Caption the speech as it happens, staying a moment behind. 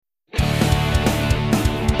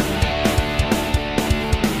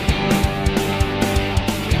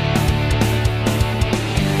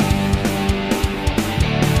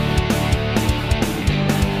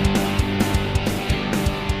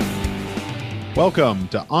Welcome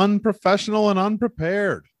to Unprofessional and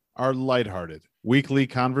Unprepared, our lighthearted weekly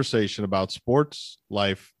conversation about sports,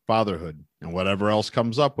 life, fatherhood, and whatever else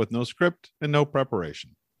comes up with no script and no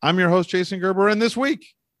preparation. I'm your host, Jason Gerber, and this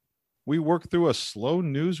week we work through a slow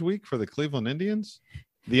news week for the Cleveland Indians,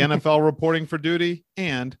 the NFL reporting for duty,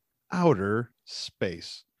 and outer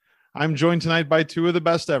space. I'm joined tonight by two of the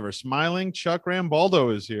best ever. Smiling Chuck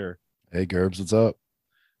Rambaldo is here. Hey, Gerbs, what's up?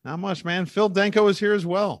 Not much, man. Phil Denko is here as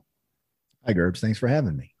well. Hi, Gerbs. Thanks for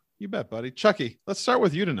having me. You bet, buddy. Chucky, let's start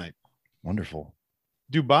with you tonight. Wonderful.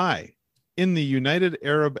 Dubai in the United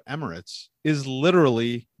Arab Emirates is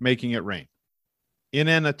literally making it rain. In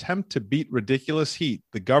an attempt to beat ridiculous heat,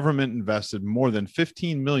 the government invested more than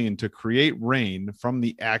 $15 million to create rain from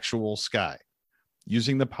the actual sky.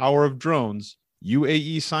 Using the power of drones,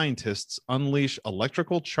 UAE scientists unleash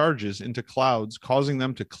electrical charges into clouds, causing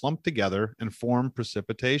them to clump together and form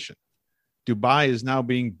precipitation. Dubai is now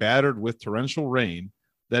being battered with torrential rain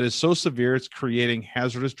that is so severe it's creating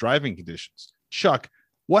hazardous driving conditions. Chuck,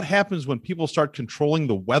 what happens when people start controlling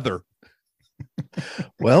the weather?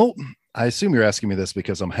 Well, I assume you're asking me this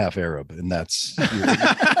because I'm half Arab, and that's. But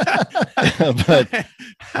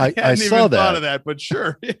I saw that. Thought of that, but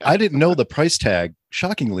sure. Yeah. I didn't know the price tag.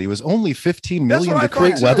 Shockingly, was only $15 million to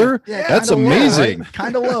create too. weather. Yeah, that's amazing. Right?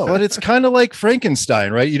 Kind of low, but it's kind of like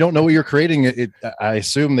Frankenstein, right? You don't know what you're creating. I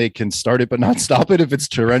assume they can start it but not stop it if it's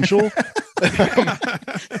torrential.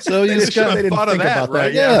 So you just got thought of that,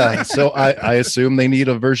 right? Yeah. So I assume they need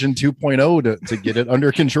a version 2.0 to get it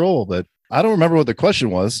under control, but I don't remember what the question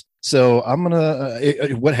was. So I'm gonna.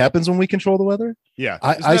 What happens when we control the weather? Yeah,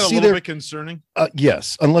 I see a little bit concerning.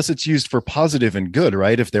 Yes, unless it's used for positive and good,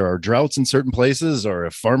 right? If there are droughts in certain places, or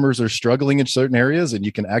if farmers are struggling in certain areas, and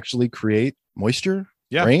you can actually create moisture,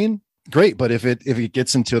 rain, great. But if it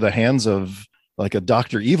gets into the hands of like a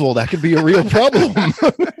Dr. Evil, that could be a real problem.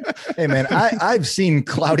 Hey man, I've seen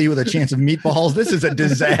cloudy with a chance of meatballs. This is a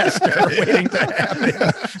disaster waiting to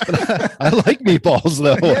happen. I like meatballs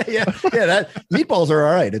though. Yeah. That meatballs are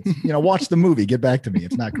all right. It's, watch the movie. Get back to me.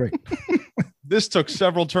 It's not great. This took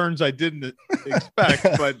several turns I didn't expect,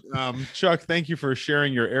 but Chuck, thank you for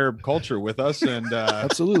sharing your Arab culture with us. And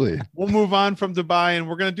absolutely, we'll move on from Dubai, and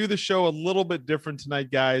we're going to do the show a little bit different tonight,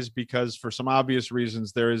 guys, because for some obvious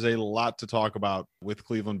reasons, there is a lot to talk about with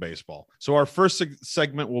Cleveland baseball. So our first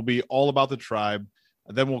segment will be all about the Tribe.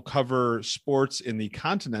 Then we'll cover sports in the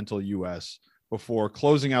continental U.S. before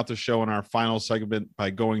closing out the show in our final segment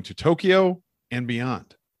by going to Tokyo and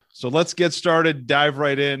beyond. So let's get started, dive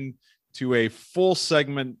right in to a full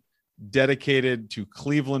segment dedicated to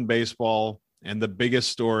Cleveland baseball. And the biggest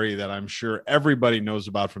story that I'm sure everybody knows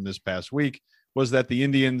about from this past week was that the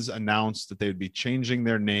Indians announced that they would be changing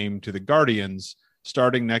their name to the Guardians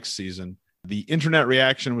starting next season. The internet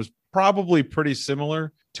reaction was probably pretty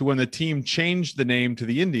similar to when the team changed the name to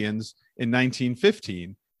the Indians in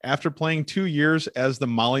 1915 after playing 2 years as the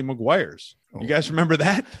Molly Maguires. You guys remember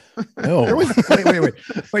that? No.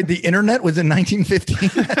 Wait, the internet was in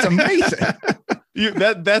 1915? That's amazing.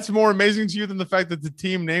 That's more amazing to you than the fact that the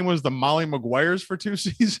team name was the Molly Maguires for 2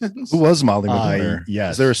 seasons? Who was Molly Maguire?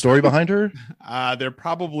 Yes. Is there a story behind her? There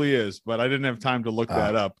probably is, but I didn't have time to look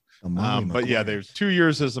that up. But yeah, there's 2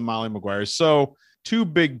 years as the Molly Maguires. So 2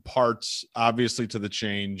 big parts, obviously, to the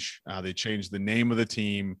change. They changed the name of the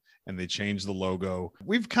team and they changed the logo.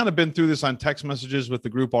 We've kind of been through this on text messages with the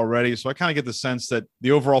group already. So I kind of get the sense that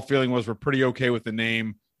the overall feeling was we're pretty okay with the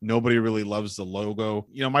name. Nobody really loves the logo.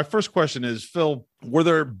 My first question is, Phil, were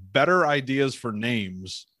there better ideas for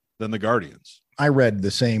names than the Guardians? I read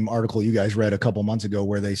the same article you guys read a couple months ago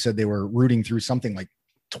where they said they were rooting through something like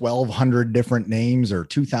 1,200 different names or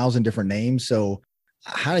 2,000 different names. So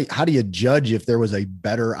how do you judge if there was a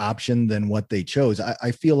better option than what they chose?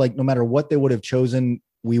 I feel like no matter what they would have chosen,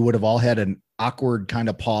 we would have all had an awkward kind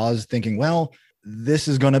of pause thinking, well, this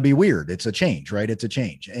is going to be weird. It's a change, right? It's a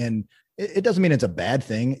change. And it doesn't mean it's a bad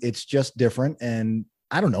thing. It's just different. And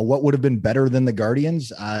I don't know what would have been better than the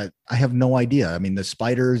Guardians. I have no idea. I mean, the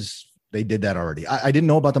Spiders, they did that already. I didn't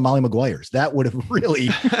know about the Molly Maguires. That would have really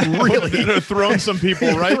thrown some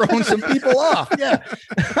people, right? Thrown some people off. Yeah.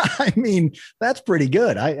 I mean, that's pretty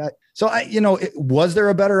good. Was there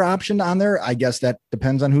a better option on there? I guess that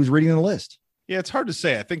depends on who's reading the list. Yeah, it's hard to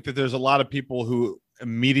say. I think that there's a lot of people who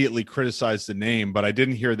immediately criticized the name, but I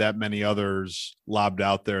didn't hear that many others lobbed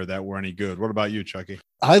out there that were any good. What about you, Chucky?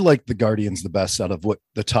 I like the Guardians the best out of what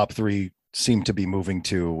the top 3 seem to be moving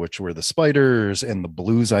to, which were the Spiders and the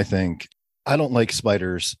Blues, I think. I don't like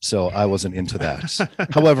spiders, so I wasn't into that.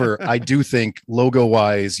 However, I do think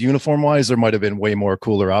logo-wise, uniform-wise, there might have been way more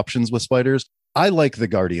cooler options with spiders. I like the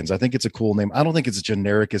Guardians. I think it's a cool name. I don't think it's as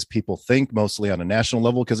generic as people think, mostly on a national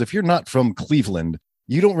level, because if you're not from Cleveland,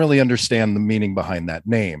 you don't really understand the meaning behind that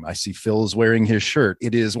name. I see Phil's wearing his shirt.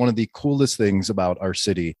 It is one of the coolest things about our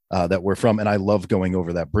city that we're from. And I love going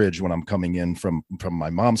over that bridge when I'm coming in from my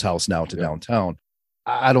mom's house now to downtown.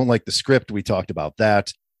 I don't like the script. We talked about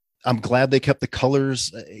that. I'm glad they kept the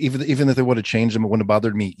colors, even if they would have changed them, it wouldn't have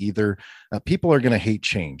bothered me either. People are going to hate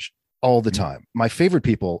change all the time. My favorite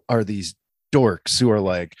people are these dorks who are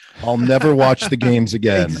like, I'll never watch the games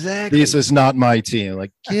again. Exactly. This is not my team.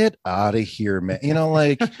 Like, get out of here, man.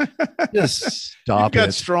 Like, just stop. You've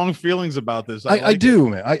got strong feelings about this. I do,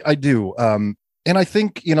 man. I do. And I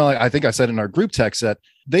think, I think I said in our group text that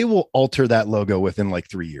they will alter that logo within like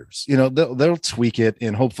 3 years. They'll tweak it,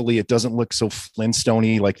 and hopefully it doesn't look so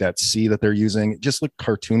Flintstone-y like that C that they're using. It just looked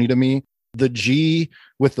cartoony to me. The G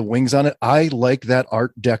with the wings on it, I like that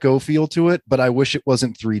Art Deco feel to it, but I wish it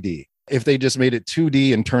wasn't 3D. If they just made it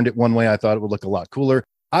 2D and turned it one way, I thought it would look a lot cooler.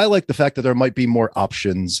 I like the fact that there might be more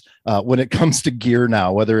options when it comes to gear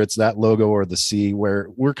now, whether it's that logo or the C, where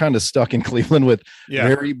we're kind of stuck in Cleveland with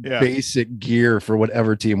very basic gear for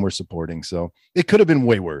whatever team we're supporting. So it could have been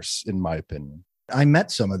way worse, in my opinion. I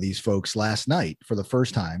met some of these folks last night for the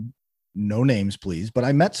first time. No names, please. But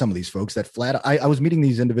I met some of these folks that I was meeting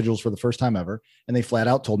these individuals for the first time ever, and they flat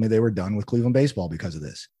out told me they were done with Cleveland baseball because of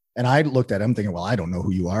this. And I looked at them thinking, well, I don't know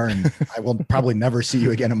who you are, and I will probably never see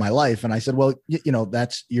you again in my life. And I said, well,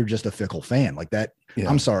 you're just a fickle fan like that. Yeah.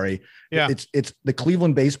 I'm sorry. Yeah. It's the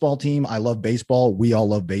Cleveland baseball team. I love baseball. We all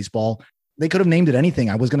love baseball. They could have named it anything.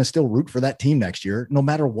 I was going to still root for that team next year, no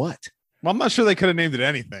matter what. Well, I'm not sure they could have named it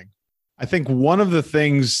anything. I think one of the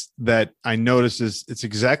things that I noticed is it's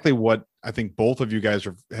exactly what I think both of you guys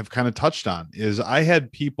have kind of touched on is I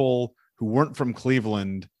had people who weren't from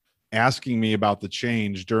Cleveland asking me about the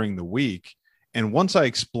change during the week. And once I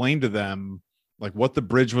explained to them like what the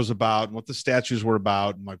bridge was about and what the statues were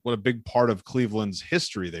about and like what a big part of Cleveland's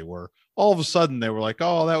history they were, all of a sudden they were like,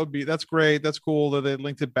 oh, that's great. That's cool that they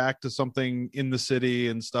linked it back to something in the city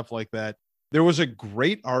and stuff like that. There was a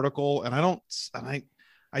great article, and I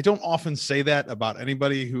don't often say that about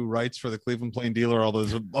anybody who writes for the Cleveland Plain Dealer, although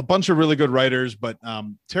there's a bunch of really good writers, but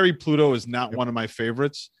Terry Pluto is not one of my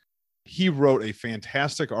favorites. He wrote a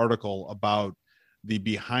fantastic article about the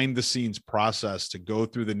behind the scenes process to go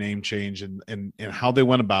through the name change and how they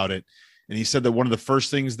went about it. And he said that one of the first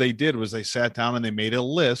things they did was they sat down and they made a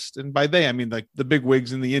list. And by they, I mean like the big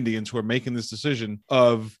wigs and the Indians who are making this decision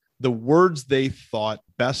of the words they thought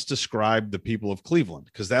best described the people of Cleveland,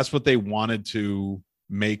 because that's what they wanted to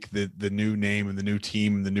make the new name and the new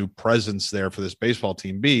team and the new presence there for this baseball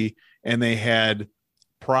team be. And they had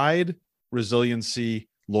pride, resiliency,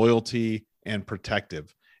 loyalty, and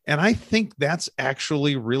protective. And I think that's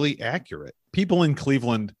actually really accurate. People in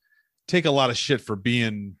Cleveland take a lot of shit for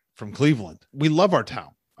being from Cleveland. We love our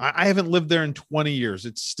town. I haven't lived there in 20 years.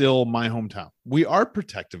 It's still my hometown. We are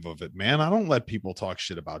protective of it, man. I don't let people talk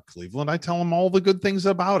shit about Cleveland. I tell them all the good things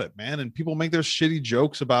about it, man. And people make their shitty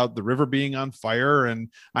jokes about the river being on fire. And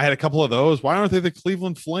I had a couple of those. Why aren't they the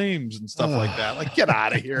Cleveland Flames and stuff like that? Like, get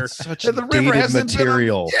out of here. Such the river hasn't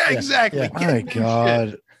material. Yeah, exactly. Yeah. My God.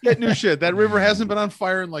 Shit. Get new shit. That river hasn't been on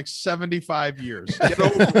fire in like 75 years. Get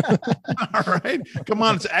over it. All right. Come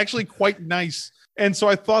on. It's actually quite nice. And so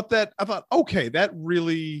I thought, okay, that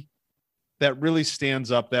really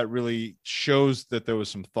stands up. That really shows that there was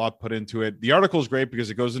some thought put into it. The article is great because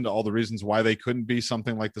it goes into all the reasons why they couldn't be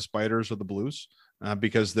something like the Spiders or the Blues,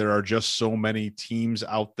 because there are just so many teams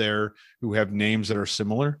out there who have names that are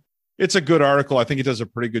similar. It's a good article. I think it does a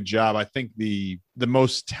pretty good job. I think the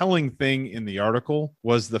most telling thing in the article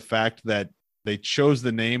was the fact that they chose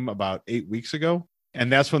the name about 8 weeks ago,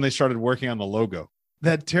 and that's when they started working on the logo.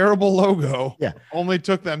 That terrible logo only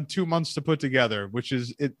took them 2 months to put together, which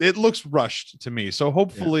is, it looks rushed to me. So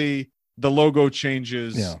hopefully the logo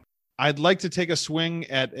changes. Yeah. I'd like to take a swing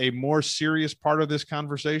at a more serious part of this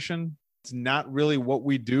conversation. It's not really what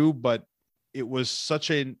we do, but it was such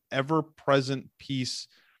an ever-present piece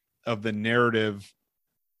of the narrative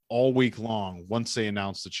all week long once they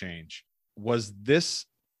announced the change. Was this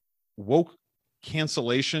woke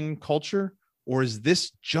cancellation culture? Or is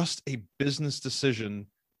this just a business decision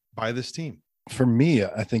by this team? For me,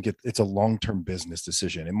 I think it's a long-term business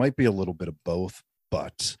decision. It might be a little bit of both,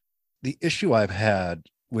 but the issue I've had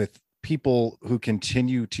with people who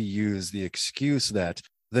continue to use the excuse that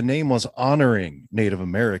the name was honoring Native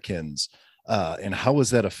Americans, and how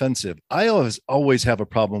is that offensive? I always have a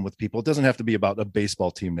problem with people. It doesn't have to be about a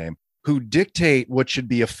baseball team name. who dictate what should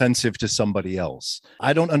be offensive to somebody else.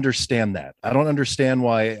 I don't understand that. I don't understand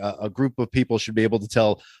why a group of people should be able to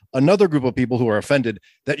tell another group of people who are offended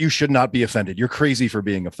that you should not be offended. You're crazy for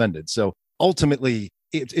being offended. So ultimately,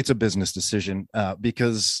 it's a business decision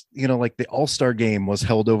because, like the All-Star game was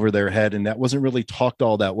held over their head, and that wasn't really talked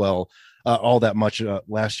all that much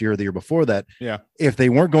last year or the year before that. Yeah. If they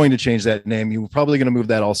weren't going to change that name, you were probably going to move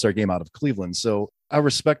that All-Star game out of Cleveland. So I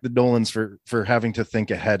respect the Dolans for having to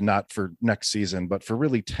think ahead, not for next season, but for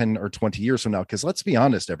really 10 or 20 years from now. Because let's be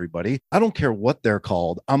honest, everybody, I don't care what they're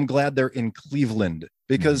called. I'm glad they're in Cleveland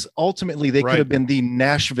because ultimately they could have been the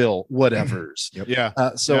Nashville whatevers. Yep. Yeah.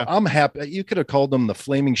 I'm happy. You could have called them the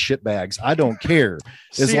Flaming Shitbags. I don't care.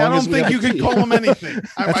 See, I don't think you can call them anything.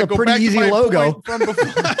 That's a pretty easy logo. From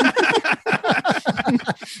before.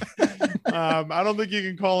 I don't think you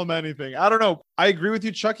can call them anything. I don't know. I agree with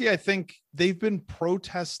you, Chucky. I think they've been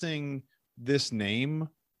protesting this name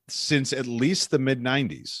since at least the mid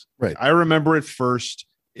 90s. Right. I remember it first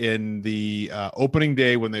in the opening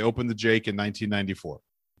day when they opened the Jake in 1994,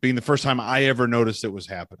 being the first time I ever noticed it was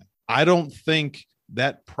happening. I don't think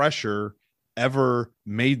that pressure ever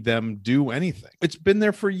made them do anything. It's been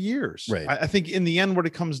there for years. Right. I think in the end, what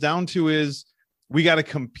it comes down to is we got to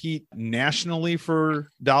compete nationally for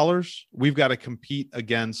dollars. We've got to compete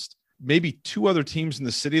against maybe two other teams in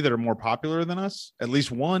the city that are more popular than us, at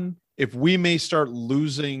least one. If we may start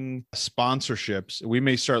losing sponsorships, we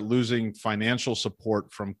may start losing financial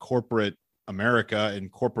support from corporate America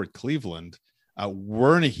and corporate Cleveland,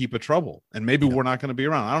 we're in a heap of trouble. And maybe we're not going to be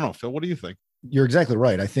around. I don't know, Phil, what do you think? You're exactly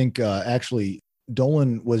right. I think actually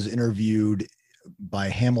Dolan was interviewed by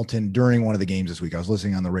Hamilton during one of the games this week. I was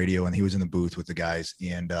listening on the radio and he was in the booth with the guys,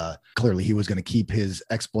 and clearly he was going to keep his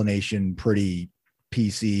explanation pretty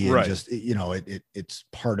PC and just, it's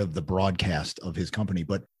part of the broadcast of his company.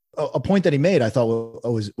 But a point that he made, I thought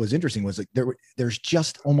was interesting, was like there's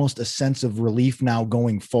just almost a sense of relief now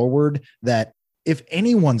going forward that if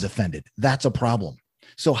anyone's offended, that's a problem.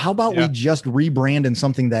 So how about we just rebrand in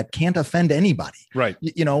something that can't offend anybody? Right.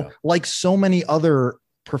 Like so many other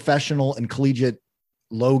professional and collegiate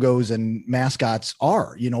logos and mascots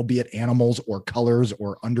are, be it animals or colors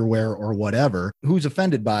or underwear or whatever. Who's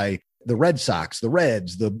offended by the Red Sox, the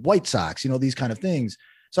Reds, the White Sox, these kind of things.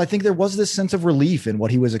 So I think there was this sense of relief in what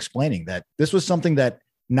he was explaining, that this was something that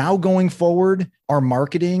now going forward, our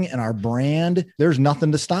marketing and our brand, there's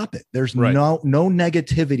nothing to stop it. There's no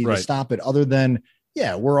negativity to stop it other than,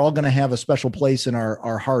 we're all going to have a special place in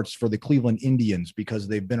our hearts for the Cleveland Indians because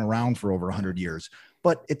they've been around for over 100 years,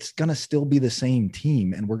 but it's going to still be the same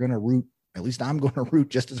team. And we're going to root, at least I'm going to root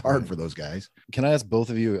just as hard for those guys. Can I ask both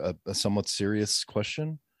of you a somewhat serious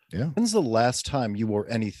question? Yeah. When's the last time you wore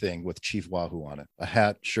anything with Chief Wahoo on it? A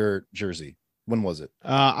hat, shirt, jersey? When was it?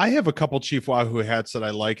 I have a couple Chief Wahoo hats that I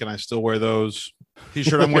like, and I still wear those.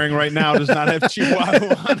 T-shirt I'm wearing right now does not have Chief Wahoo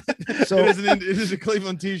on it. So it is a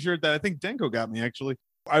Cleveland T-shirt that I think Denko got me, actually.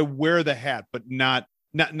 I wear the hat, but not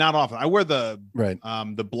often. I wear the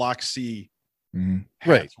Block C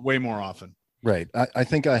hats way more often. Right. I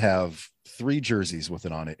think I have 3 jerseys with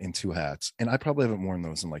it on it and 2 hats, and I probably haven't worn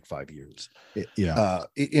those in like 5 years.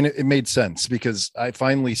 It made sense because I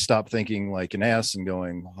finally stopped thinking like an ass and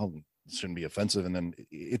going, oh, this shouldn't be offensive. And then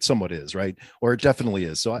it somewhat is, right? Or it definitely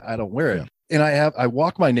is. So I don't wear it. And I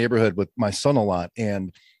walk my neighborhood with my son a lot.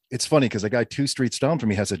 And it's funny because a guy 2 streets down from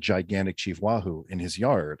me has a gigantic Chief Wahoo in his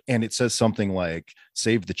yard. And it says something like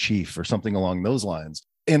 "Save the Chief" or something along those lines.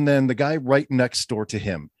 And then the guy right next door to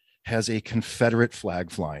him has a Confederate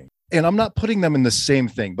flag flying. And I'm not putting them in the same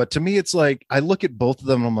thing, but to me, it's like, I look at both of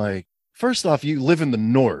them and I'm like, first off, you live in the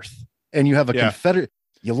North and you have a Confederate,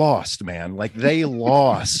 you lost, man. Like they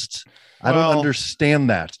lost. I don't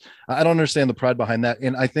understand that. I don't understand the pride behind that.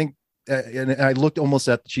 And I think, and I looked almost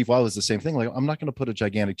at the Chief Wahoo as the same thing. Like, I'm not going to put a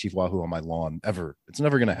gigantic Chief Wahoo on my lawn ever. It's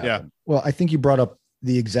never going to happen. Yeah. Well, I think you brought up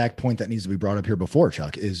the exact point that needs to be brought up here before,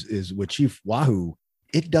 Chuck, is with Chief Wahoo.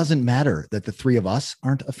 It doesn't matter that the 3 of us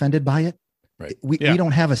aren't offended by it. Right. We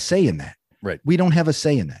don't have a say in that. Right. We don't have a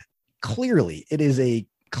say in that. Clearly, it is a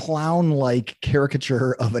clown-like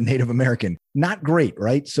caricature of a Native American. Not great,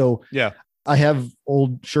 right? So I have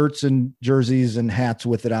old shirts and jerseys and hats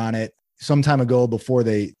with it on it. Some time ago, before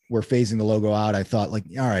they were phasing the logo out, I thought like,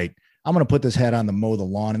 all right, I'm going to put this hat on to mow the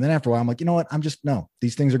lawn. And then after a while, I'm like, you know what?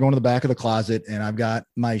 These things are going to the back of the closet. And I've got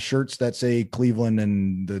my shirts that say Cleveland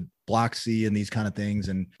and the Block C and these kind of things.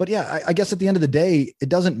 But I guess at the end of the day, it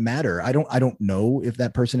doesn't matter. I don't know if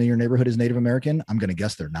that person in your neighborhood is Native American. I'm going to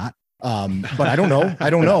guess they're not. But I don't know. I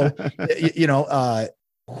don't know.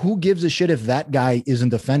 Who gives a shit if that guy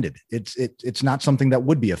isn't offended? It's not something that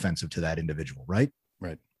would be offensive to that individual. Right.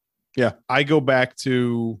 Right. Yeah. I go back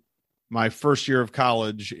to my first year of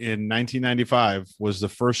college in 1995 was the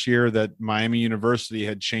first year that Miami University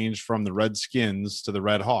had changed from the Redskins to the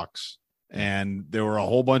Red Hawks. And there were a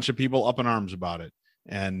whole bunch of people up in arms about it.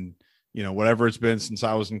 And, whatever it's been since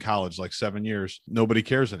I was in college, like 7 years, nobody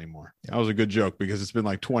cares anymore. That was a good joke because it's been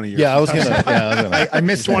like 20 years. Yeah, I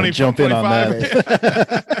missed 20, jump 25. in on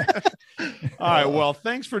that. All right. Well,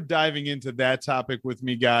 thanks for diving into that topic with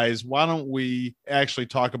me, guys. Why don't we actually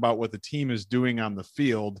talk about what the team is doing on the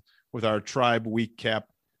field with our Tribe week cap?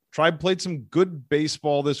 Tribe played some good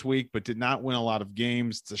baseball this week, but did not win a lot of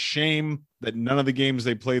games. It's a shame that none of the games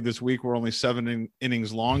they played this week were only 7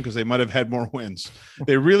 innings long because they might have had more wins.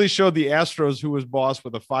 They really showed the Astros who was boss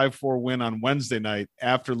with a 5-4 win on Wednesday night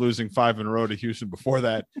after losing 5 in a row to Houston before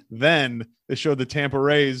that. Then they showed the Tampa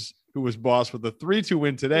Rays who was boss with a 3-2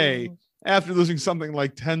 win today after losing something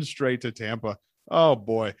like 10 straight to Tampa. Oh,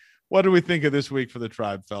 boy. What do we think of this week for the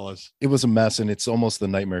Tribe, fellas? It was a mess, and it's almost the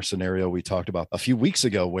nightmare scenario we talked about a few weeks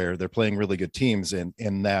ago where they're playing really good teams, and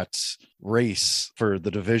that race for the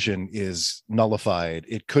division is nullified.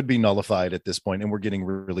 It could be nullified at this point, and we're getting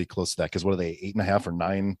really close to that because what are they, 8.5 or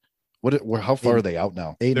 9? How far are they out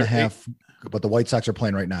now? 8.5, but the White Sox are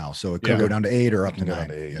playing right now, so it could go down to 8 or up to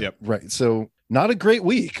 9. Yep. Right. So not a great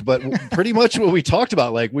week, but pretty much what we talked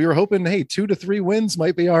about. Like we were hoping, hey, 2 to 3 wins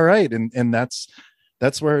might be all right, and that's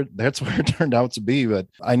where it turned out to be. But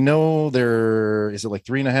I know there is it like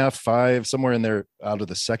 3.5, 5, somewhere in there out of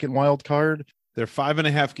the second wild card. They're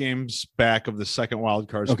 5.5 games back of the second wild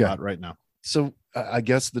card spot right now. So I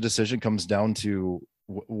guess the decision comes down to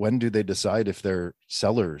when do they decide if they're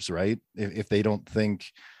sellers, right? If they don't think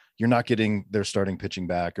you're not getting their starting pitching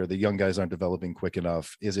back or the young guys aren't developing quick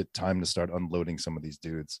enough, is it time to start unloading some of these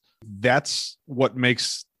dudes? That's what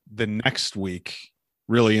makes the next week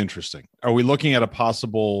really interesting. Are we looking at a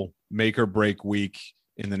possible make or break week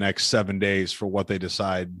in the next 7 days for what they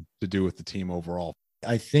decide to do with the team overall?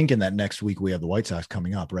 I think in that next week, we have the White Sox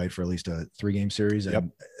coming up, right? For at least a 3-game series. Yep.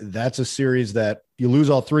 And that's a series that you lose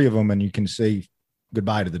all 3 of them and you can say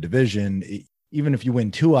goodbye to the division. Even if you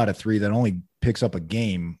win 2 out of 3, that only picks up a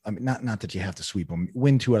game. I mean, not that you have to sweep them,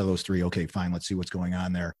 win 2 out of those 3. Okay, fine. Let's see what's going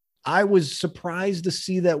on there. I was surprised to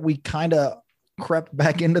see that we kind of crept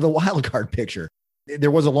back into the wild card picture.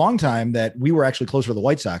 There was a long time that we were actually closer to the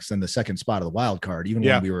White Sox than the second spot of the wild card, even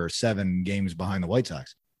when we were 7 games behind the White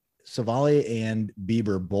Sox. Savali and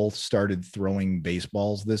Bieber both started throwing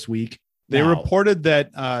baseballs this week. They reported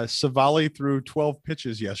that Savali threw 12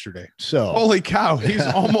 pitches yesterday. So holy cow, he's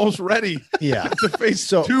almost ready. Yeah, to face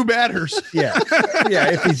 2 batters. Yeah.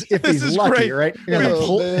 If he's lucky, great.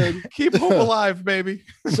 Right? Keep hope alive, baby.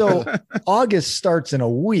 So August starts in a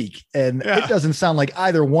week, and it doesn't sound like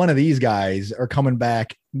either one of these guys are coming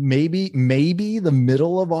back. Maybe the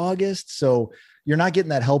middle of August. So you're not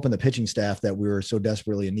getting that help in the pitching staff that we were so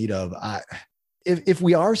desperately in need of. If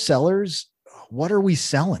we are sellers, what are we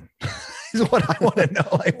selling? Is what I want to know.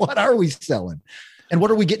 Like, what are we selling, and what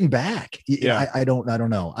are we getting back? Yeah, I don't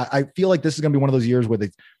know. I feel like this is going to be one of those years where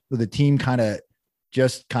the team kind of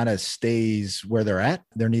stays where they're at.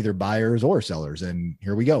 They're neither buyers or sellers, and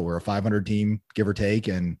here we go. We're a 500 team, give or take,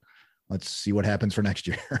 and let's see what happens for next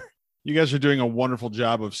year. You guys are doing a wonderful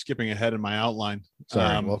job of skipping ahead in my outline.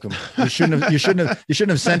 Sorry, welcome. You shouldn't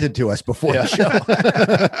have sent it to us before the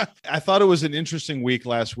show. I thought it was an interesting week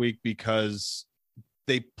last week because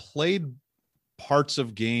they played parts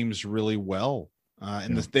of games really well.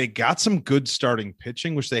 They got some good starting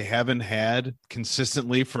pitching, which they haven't had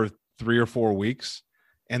consistently for 3 or 4 weeks.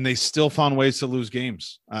 And they still found ways to lose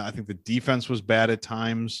games. I think the defense was bad at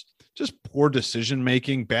times, just poor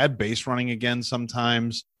decision-making, bad base running again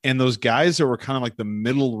sometimes. And those guys that were kind of like the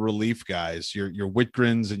middle relief guys, your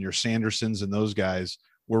Whitgrens and your Sandersons and those guys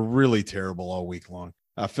were really terrible all week long.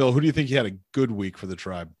 Phil, who do you think had a good week for the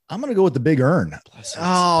Tribe? I'm going to go with the Big Earn.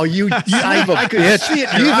 Oh, you son of a bitch.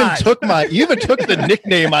 You even took the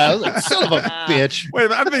nickname. I was like, son of a bitch.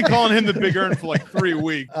 Wait, I've been calling him the Big Earn for like 3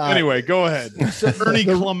 weeks. Anyway, go ahead. Ernie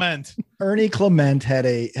Clement. Ernie Clement had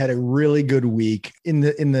a really good week in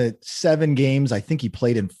the 7 games. I think he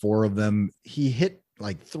played in 4 of them. He hit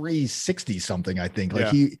like 360 something, I think.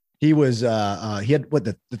 Like he was he had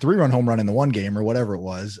the 3-run home run in the 1 game or whatever it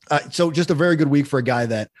was. So just a very good week for a guy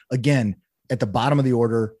that, again, at the bottom of the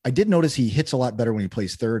order. I did notice he hits a lot better when he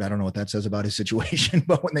plays third. I don't know what that says about his situation,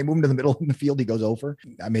 but when they move him to the middle of the field, he goes over.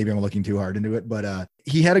 Maybe I'm looking too hard into it, but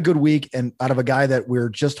he had a good week, and out of a guy that we're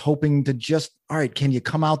just hoping to all right, can you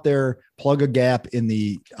come out there, plug a gap on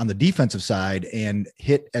the defensive side and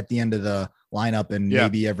hit at the end of the lineup and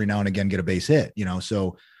maybe every now and again get a base hit,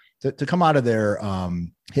 so to come out of there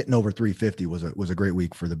hitting over 350 was a great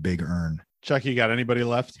week for the Big Earn. Chuck, you got anybody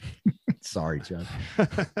left? Sorry, Chuck.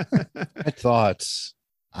 I thought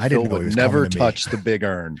I didn't Phil know he would was never coming to me. touch the big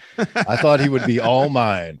earn. I thought he would be all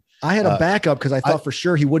mine. I had a backup because I thought for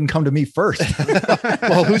sure he wouldn't come to me first.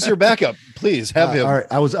 Well, who's your backup? Please have him. All right,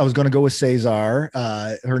 I was going to go with Cesar.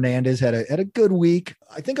 Hernandez had a good week.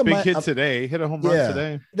 I think Big hit today. Hit a home run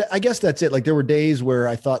today. I guess that's it. Like there were days where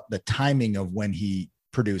I thought the timing of when he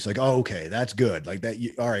produced, like, oh, okay, that's good. Like that.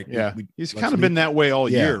 All right. Yeah. He's kind of been that way all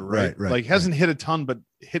year, right? Right. Like hasn't hit a ton, but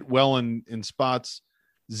hit well in spots.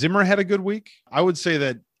 Zimmer had a good week. I would say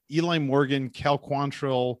that Eli Morgan, Cal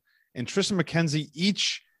Quantrill, and Tristan McKenzie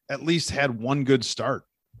each at least had one good start.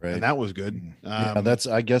 Right. And that was good.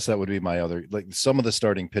 I guess that would be my other, like some of the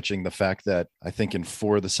starting pitching, the fact that I think in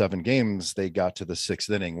 4 of the 7 games, they got to the 6th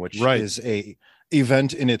inning, which is a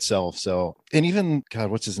event in itself. So, and even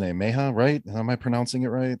God, what's his name? Meja, right? Am I pronouncing it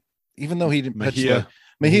right? Even though he didn't pitch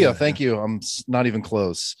Mejia, thank you. I'm not even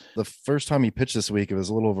close. The first time he pitched this week, it was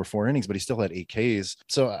a little over 4 innings, but he still had 8 Ks.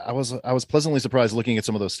 So I was pleasantly surprised looking at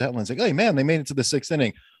some of those stat lines. Like, hey man, they made it to the 6th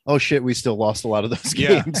inning. Oh shit, we still lost a lot of those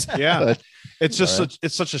games. Yeah, but, it's just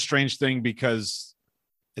it's such a strange thing because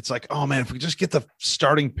it's like, oh man, if we just get the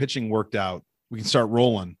starting pitching worked out, we can start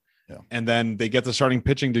rolling. Yeah. And then they get the starting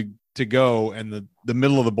pitching to go, and the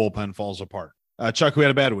middle of the bullpen falls apart. Chuck, we had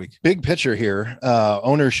a bad week. Big picture here.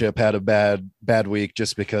 Ownership had a bad week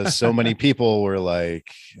just because so many people were like,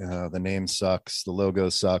 the name sucks. The logo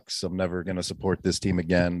sucks. I'm never going to support this team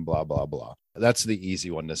again, blah, blah, blah. That's the easy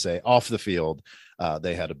one to say. Off the field,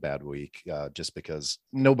 they had a bad week just because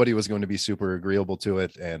nobody was going to be super agreeable to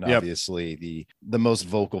it. And obviously the most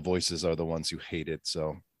vocal voices are the ones who hate it.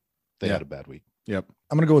 So they had a bad week. Yep.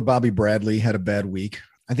 I'm going to go with Bobby Bradley. Had a bad week.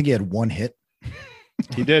 I think he had 1 hit.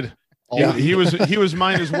 He did. Yeah, he was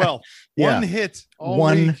mine as well. One hit,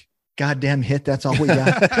 one week. Goddamn hit. That's all we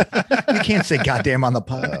got. You can't say goddamn on the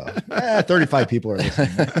pod. 35 people are listening.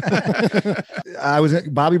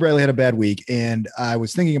 Bobby Bradley had a bad week, and I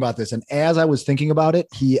was thinking about this. And as I was thinking about it,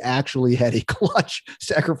 he actually had a clutch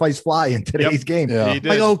sacrifice fly in today's game. Yeah.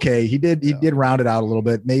 Like, okay, he did round it out a little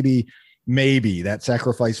bit. Maybe that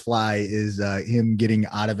sacrifice fly is him getting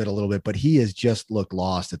out of it a little bit, but he has just looked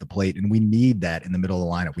lost at the plate, and we need that in the middle of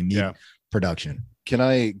the lineup. We need production. Can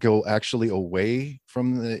I go actually away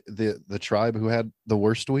from the tribe who had the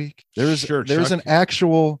worst week? There's an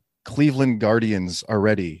actual Cleveland Guardians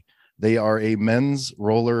already. They are a men's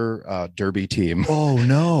roller derby team. Oh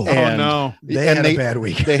no! They had a bad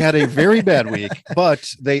week. They had a very bad week,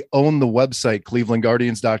 but they own the website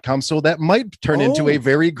clevelandguardians.com. So that might turn into a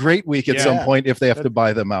very great week at some point if they have to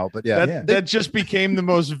buy them out. But that just became the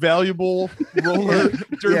most valuable roller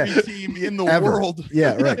derby team in the world.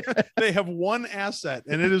 Yeah, right. They have one asset,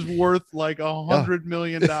 and it is worth like $100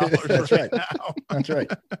 million. That's right. Now. That's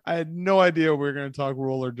right. I had no idea we were going to talk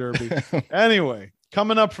roller derby. Anyway.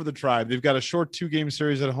 Coming up for the Tribe, they've got a short 2-game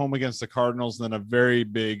series at home against the Cardinals, and then a very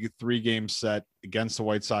big 3-game set against the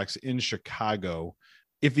White Sox in Chicago.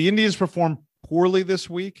 If the Indians perform poorly this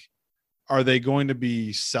week, are they going to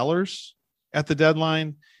be sellers at the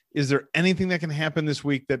deadline? Is there anything that can happen this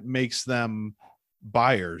week that makes them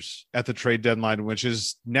buyers at the trade deadline, which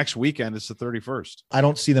is next weekend? It's the 31st. I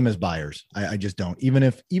don't see them as buyers. I just don't. Even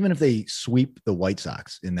if they sweep the White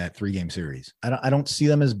Sox in that 3-game series, I don't see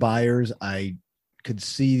them as buyers. I could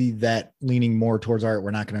see that leaning more towards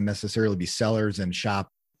we're not going to necessarily be sellers and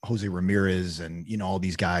shop Jose Ramirez and, all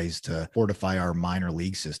these guys to fortify our minor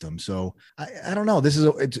league system. So I don't know. This is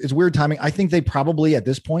it's weird timing. I think they probably at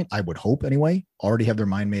this point, I would hope anyway, already have their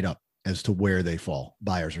mind made up as to where they fall,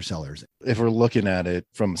 buyers or sellers. If we're looking at it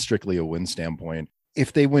from strictly a win standpoint,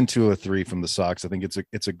 if they win 2 or 3 from the Sox, I think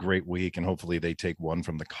it's a great week, and hopefully they take 1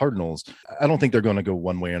 from the Cardinals. I don't think they're going to go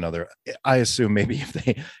one way or another. I assume maybe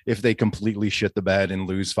if they completely shit the bed and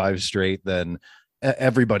lose 5 straight, then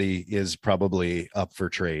everybody is probably up for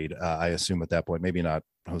trade. I assume at that point, maybe not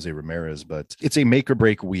Jose Ramirez, but it's a make or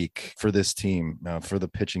break week for this team, for the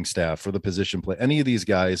pitching staff, for the position play. Any of these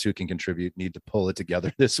guys who can contribute need to pull it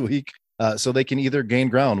together this week. So they can either gain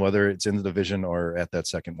ground, whether it's in the division or at that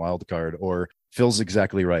second wild card. Or Phil's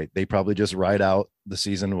exactly right. They probably just ride out the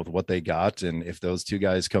season with what they got. And if those 2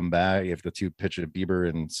 guys come back, if the 2 pitchers, Bieber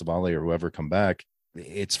and Savale or whoever come back,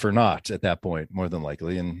 it's for naught at that point, more than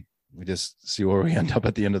likely. And we just see where we end up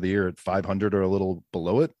at the end of the year at 500 or a little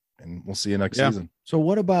below it. And we'll see you next season. So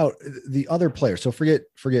what about the other players? So forget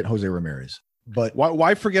Jose Ramirez, but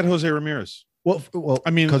why forget Jose Ramirez? Well,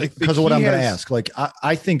 I mean, because of what I'm going to ask, like,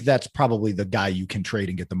 I think that's probably the guy you can trade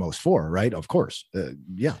and get the most for, right? Of course.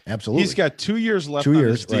 Yeah, absolutely. He's got 2 years left on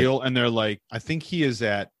his deal. Right. And they're like, I think he is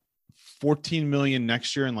at 14 million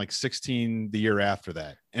next year and like 16 the year after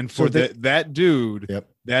that. And So for that dude, Yep.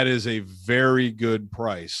 that is a very good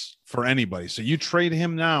price for anybody. So you trade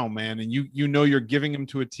him now, man, and you know you're giving him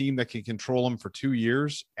to a team that can control him for 2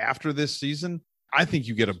 years after this season. I think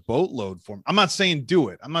you get a boatload for him. I'm not saying do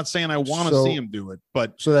it. I'm not saying I want to see him do it,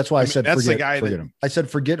 but so that's why I said that's forget, the guy forget him. I said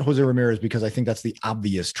forget Jose Ramirez because I think that's the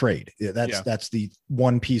obvious trade. That's the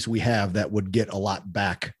one piece we have that would get a lot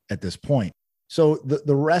back at this point. So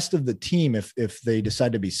the rest of the team, if they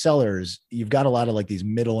decide to be sellers, you've got a lot of like these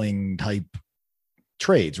middling type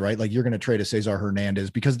trades, right? Like you're going to trade a Cesar Hernandez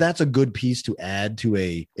because that's a good piece to add to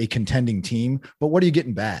a contending team. But what are you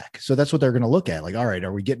getting back? So that's what they're going to look at. Like, all right,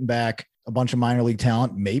 are we getting back a bunch of minor league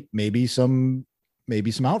talent? Maybe some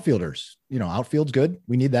outfielders. Outfield's good.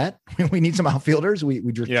 We need that. We need some outfielders. We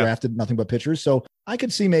drafted nothing but pitchers. So I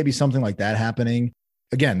could see maybe something like that happening.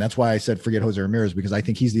 Again, that's why I said forget Jose Ramirez, because I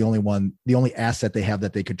think he's the only asset they have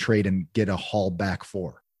that they could trade and get a haul back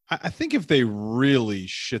for. I think if they really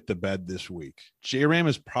shit the bed this week, J-Ram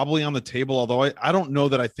is probably on the table, although I don't know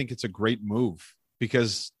that I think it's a great move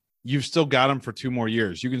because you've still got him for 2 more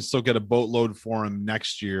years. You can still get a boatload for him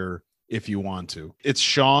next year if you want to. It's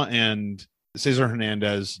Shaw and Cesar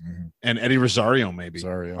Hernandez and Eddie Rosario maybe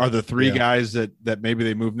are the 3 guys that maybe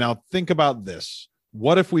they move. Now think about this.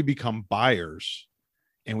 What if we become buyers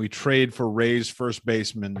and we trade for Rays first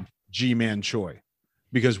baseman G-Man Choi?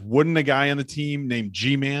 Because wouldn't a guy on the team named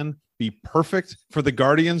G-Man be perfect for the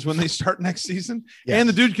Guardians when they start next season? Yes. And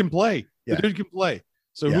the dude can play. The dude can play.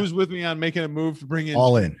 So who's with me on making a move to bring in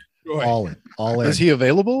all in? All in. Is he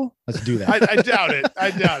available? Let's do that. I doubt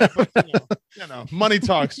it. But, money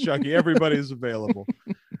talks, Chucky. Everybody's available.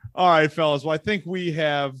 All right, fellas. Well, I think we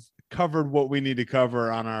have covered what we need to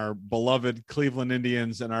cover on our beloved Cleveland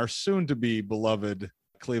Indians and our soon-to-be beloved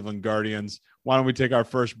Cleveland Guardians. Why don't we take our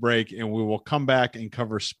first break and we will come back and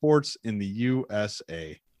cover sports in the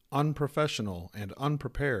USA. Unprofessional and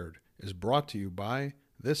Unprepared is brought to you by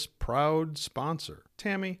this proud sponsor.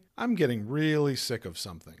 Tammy, I'm getting really sick of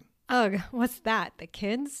something. Ugh, what's that? The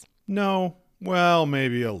kids? No, well,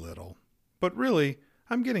 maybe a little. But really,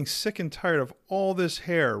 I'm getting sick and tired of all this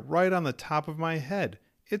hair right on the top of my head.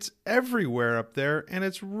 It's everywhere up there and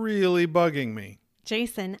it's really bugging me.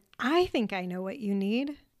 Jason, I think I know what you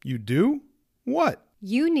need. You do? What?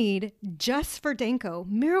 You need Just for Danko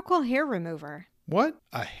Miracle Hair Remover. What?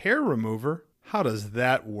 A hair remover? How does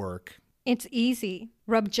that work? It's easy.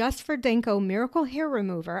 Rub Just for Danko Miracle Hair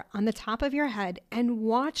Remover on the top of your head and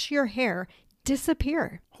watch your hair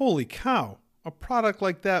disappear. Holy cow. A product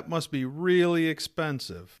like that must be really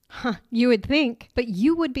expensive. Huh, you would think, but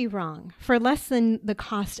you would be wrong. For less than the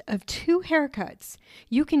cost of 2 haircuts,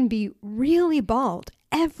 you can be really bald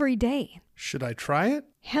every day. Should I try it?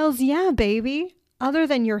 Hells yeah, baby. Other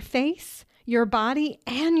than your face, your body,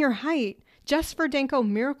 and your height, Just for Danko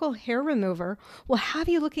Miracle Hair Remover will have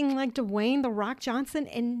you looking like Dwayne "The Rock" Johnson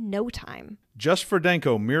in no time. Just for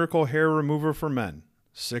Danko Miracle Hair Remover for men.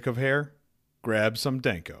 Sick of hair? Grab some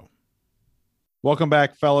Danko. Welcome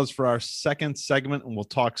back, fellas, for our second segment, and we'll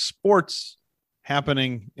talk sports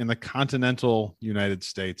happening in the continental United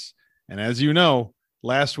States. And as you know,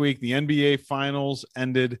 last week, the NBA Finals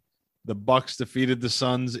ended. The Bucks defeated the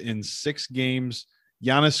Suns in 6 games.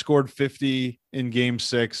 Giannis scored 50 in Game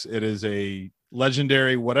 6. It is a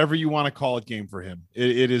legendary, whatever you want to call it, game for him.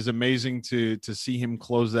 It is amazing to see him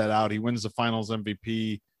close that out. He wins the Finals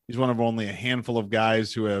MVP. He's one of only a handful of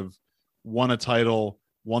guys who have won a title,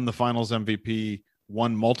 won the Finals MVP,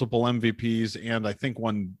 won multiple MVPs, and I think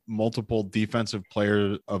won multiple Defensive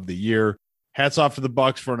Player of the Year. Hats off to the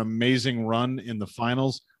Bucks for an amazing run in the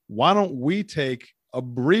Finals. Why don't we take a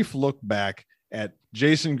brief look back at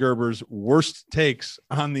Jason Gerber's worst takes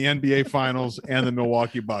on the NBA Finals and the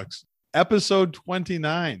Milwaukee Bucks. Episode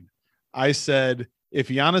 29, I said, if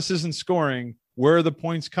Giannis isn't scoring, where are the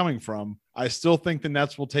points coming from? I still think the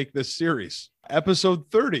Nets will take this series. Episode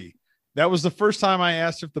 30, that was the first time I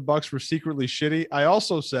asked if the Bucks were secretly shitty. I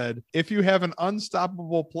also said, if you have an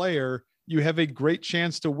unstoppable player, you have a great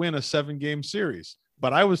chance to win a 7-game series.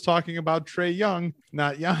 But I was talking about Trae Young,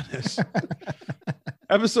 not Giannis.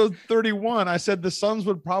 Episode 31, I said the Suns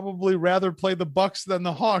would probably rather play the Bucks than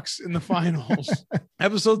the Hawks in the finals.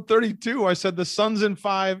 Episode 32, I said the Suns in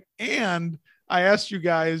 5, and I asked you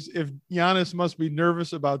guys if Giannis must be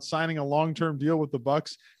nervous about signing a long-term deal with the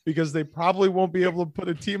Bucks because they probably won't be able to put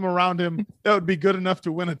a team around him that would be good enough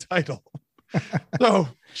to win a title. So,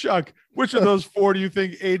 Chuck, which of those four do you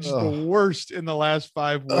think aged the worst in the last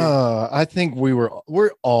 5 weeks? I think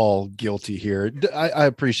we're all guilty here. I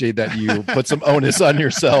appreciate that you put some onus on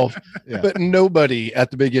yourself, but nobody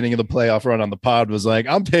at the beginning of the playoff run on the pod was like,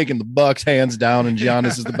 I'm taking the Bucks hands down, and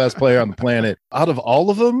Giannis is the best player on the planet. Out of all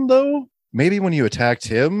of them, though, maybe when you attacked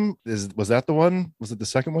him, was that the one? Was it the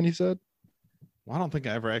second one you said? Well, I don't think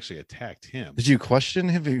I ever actually attacked him. Did you question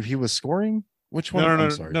him if he was scoring? Which one? No. I'm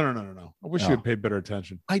sorry. No. I wish you had paid better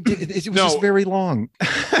attention. I did. It was just very long.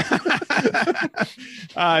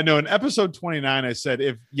 No, in episode 29, I said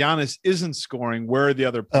if Giannis isn't scoring, where are the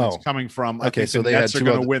other points coming from? Okay, so the Nets are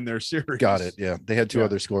going to win their series. Got it. Yeah, they had two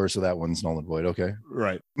other scores, so that one's null and void. Okay,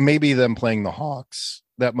 right. Maybe them playing the Hawks.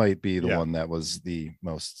 That might be the one that was the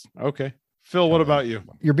most. Okay. Phil, what about you?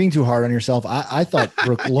 You're being too hard on yourself. I thought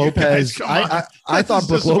Brooke Lopez. I thought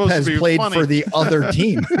Brooke Lopez played for the other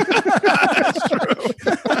team. That's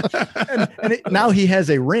true. Now he has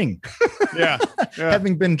a ring. Yeah.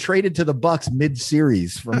 Having been traded to the Bucks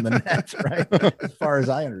mid-series from the Nets, right? As far as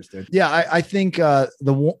I understood. Yeah, I think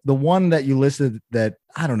the one that you listed that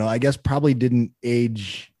I don't know. I guess probably didn't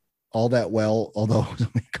all that well, although it was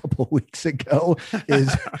only a couple of weeks ago, is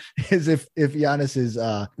if Giannis is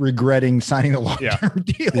regretting signing a long-term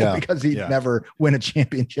deal because he'd never win a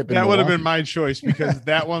championship. That would have been my choice because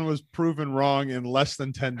that one was proven wrong in less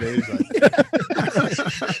than 10 days.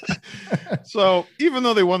 So even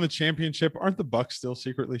though they won the championship, aren't the Bucks still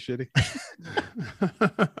secretly shitty?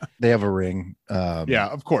 They have a ring. Yeah,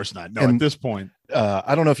 of course not. No, at this point.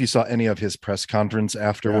 I don't know if you saw any of his press conference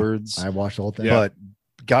afterwards. I watched the whole thing. But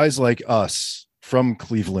guys like us from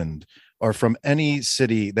Cleveland or from any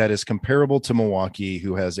city that is comparable to Milwaukee,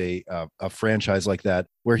 who has a franchise like that,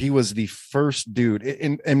 where he was the first dude,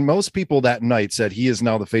 and most people that night said he is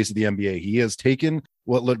now the face of the NBA. He has taken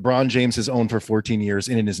what LeBron James has owned for 14 years,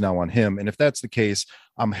 and it is now on him. And if that's the case,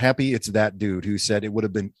 I'm happy it's that dude who said it would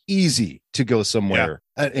have been easy to go somewhere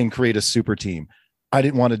and create a super team. I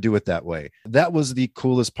didn't want to do it that way. That was the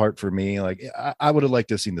coolest part for me. Like I would have liked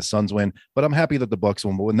to have seen the Suns win, but I'm happy that the Bucks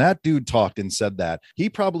won. But when that dude talked and said that, he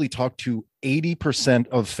probably talked to 80%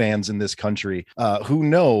 of fans in this country who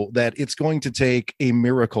know that it's going to take a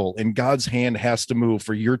miracle and God's hand has to move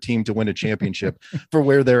for your team to win a championship for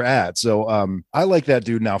where they're at. So I like that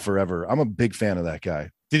dude now forever. I'm a big fan of that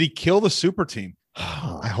guy. Did he kill the super team?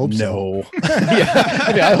 I hope so.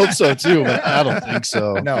 I hope so too, but I don't think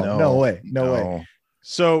so. No way. No way.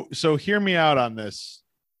 So hear me out on this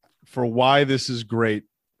for why this is great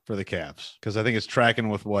for the Cavs, because I think it's tracking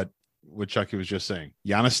with what Chucky was just saying.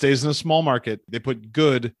 Giannis stays in a small market. They put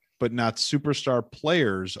good but not superstar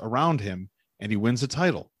players around him, and he wins a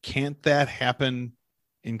title. Can't that happen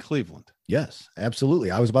in Cleveland? Yes, absolutely.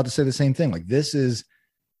 I was about to say the same thing. Like this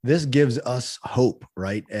gives us hope,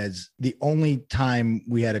 right? As the only time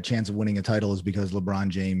we had a chance of winning a title is because LeBron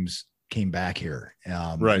James came back here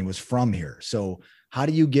and was from here. So how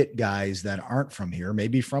do you get guys that aren't from here,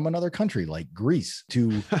 maybe from another country like Greece,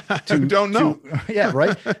 to don't know?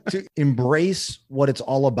 To embrace what it's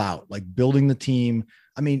all about, like building the team.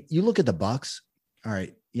 I mean, you look at the Bucks. All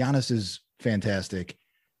right, Giannis is fantastic.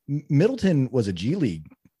 Middleton was a G League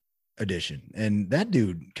addition, and that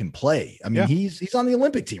dude can play. I mean, he's on the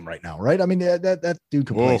Olympic team right now, right? I mean, that dude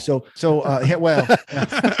can play. So I'm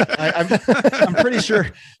pretty sure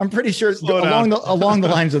along the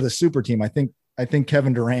lines of the super team, I think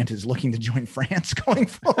Kevin Durant is looking to join France going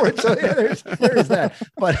forward. So there's that.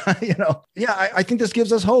 But I think this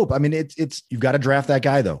gives us hope. I mean, it's you've got to draft that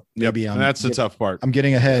guy though. Maybe and that's the tough part. I'm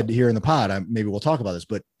getting ahead here in the pod. Maybe we'll talk about this,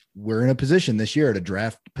 but we're in a position this year to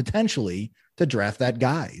draft that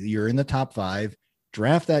guy. You're in the top 5,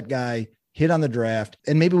 draft that guy, hit on the draft.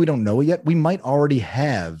 And maybe we don't know it yet. We might already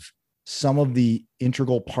have some of the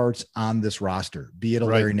integral parts on this roster, be it a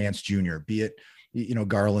Larry Nance Jr., be it,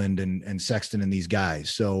 Garland and Sexton and these guys.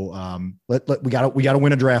 So we got to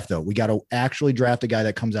win a draft though. We got to actually draft a guy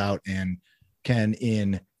that comes out and can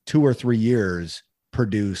in 2 or 3 years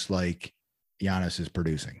produce like Giannis is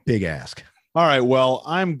producing. Big ask. All right. Well,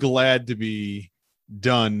 I'm glad to be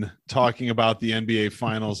done talking about the NBA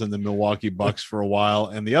Finals and the Milwaukee Bucks for a while.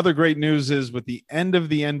 And the other great news is with the end of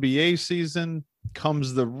the NBA season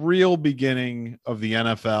comes the real beginning of the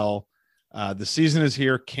NFL. The season is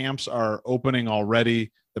here. Camps are opening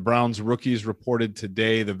already. The Browns rookies reported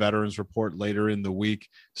today. The veterans report later in the week.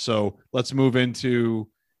 So let's move into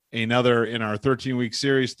another in our 13-week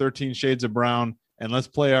series, 13 Shades of Brown. And let's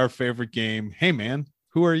play our favorite game. Hey, man,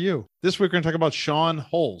 who are you? This week, we're going to talk about Sean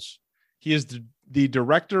Holes. He is the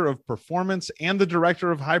director of performance and the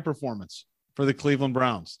director of high performance for the Cleveland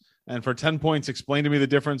Browns. And for 10 points, explain to me the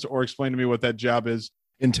difference or explain to me what that job is.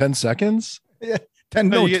 In 10 seconds? Yeah. 10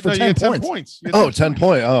 notes for 10 points. You get 10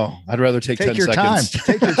 point. Oh, I'd rather take 10 your seconds. Time.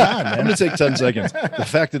 Take your time, man. I'm going to take 10 seconds. The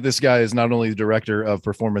fact that this guy is not only the director of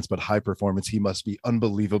performance, but high performance, he must be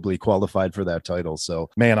unbelievably qualified for that title. So,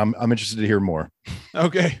 man, I'm interested to hear more.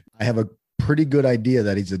 Okay. I have a pretty good idea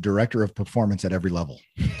that he's a director of performance at every level.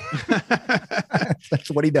 That's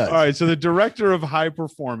what he does. All right. So the director of high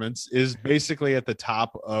performance is basically at the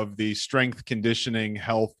top of the strength, conditioning,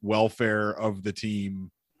 health, welfare of the team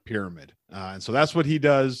pyramid. And so that's what he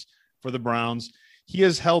does for the Browns. He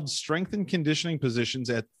has held strength and conditioning positions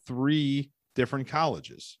at 3 different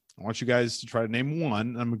colleges. I want you guys to try to name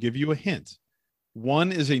one. I'm going to give you a hint.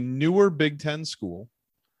 One is a newer Big Ten school.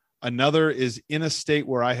 Another is in a state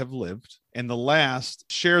where I have lived. And the last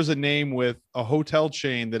shares a name with a hotel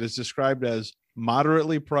chain that is described as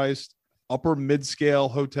moderately priced, upper mid-scale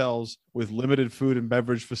hotels with limited food and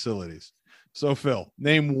beverage facilities. So, Phil,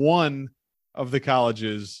 name one of the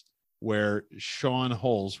colleges where Sean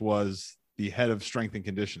Holes was the head of strength and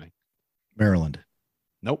conditioning. Maryland.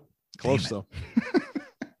 Nope. Close though.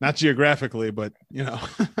 Not geographically, but you know.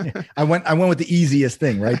 I went with the easiest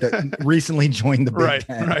thing, right? That recently joined the Big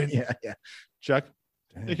Ten. Right. Yeah. Chuck,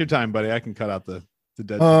 take your time, buddy. I can cut out the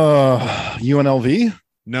dead. UNLV?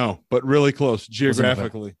 No, but really close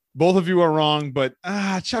geographically. Both of you are wrong, but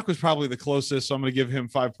Chuck was probably the closest, so I'm going to give him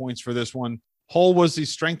 5 points for this one. Hull was the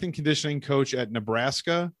strength and conditioning coach at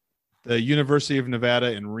Nebraska, the University of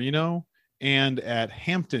Nevada in Reno, and at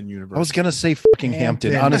Hampton University. I was going to say fucking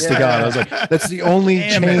Hampton. Honest to God. I was like, that's the only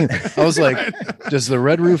chain. I was like, does the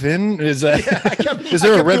Red Roof Inn? Is there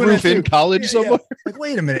a Red Roof Inn college somewhere? Like,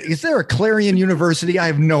 wait a minute. Is there a Clarion University? I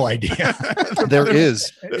have no idea. There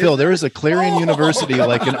is. Phil, there is a Clarion University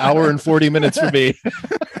like an hour and 40 minutes for me.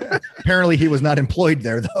 Apparently he was not employed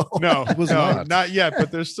there though. No, not yet,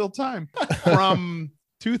 but there's still time. From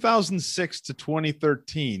 2006 to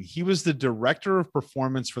 2013, he was the director of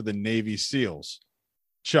performance for the Navy SEALs.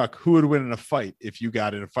 Chuck, who would win in a fight if you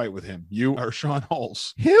got in a fight with him? You or Sean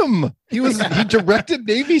Holes? Him. He directed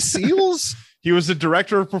Navy SEALs. He was the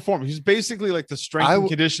director of performance. He's basically like the strength and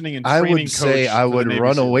conditioning and training coach. I would say I would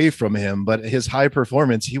run away from him, but his high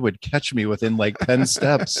performance, he would catch me within like 10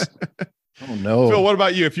 steps. Oh no. Phil, what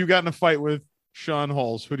about you? If you got in a fight with Sean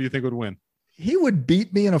Holes, who do you think would win? He would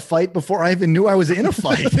beat me in a fight before I even knew I was in a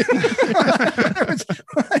fight.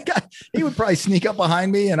 He would probably sneak up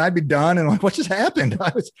behind me and I'd be done. And like, what just happened?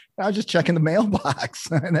 I was just checking the mailbox.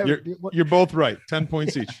 You're both right. 10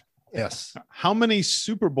 points each. Yes. How many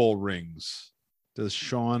Super Bowl rings does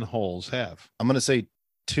Sean Holes have? I'm going to say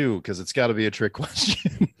 2 because it's got to be a trick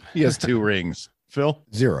question. He has 2 rings. Phil?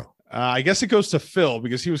 0. I guess it goes to Phil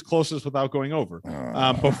because he was closest without going over.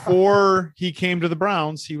 Before he came to the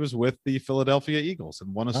Browns, he was with the Philadelphia Eagles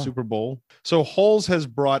and won a Super Bowl. So Holes has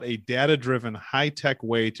brought a data-driven, high-tech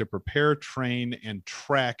way to prepare, train, and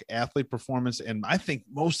track athlete performance, and I think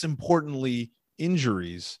most importantly,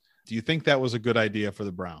 injuries. Do you think that was a good idea for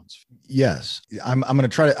the Browns? Yes. I'm going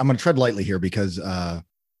to tread lightly here because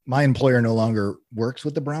my employer no longer works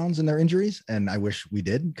with the Browns and their injuries, and I wish we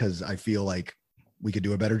did because I feel like we could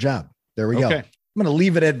do a better job. There we go. I'm going to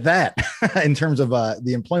leave it at that in terms of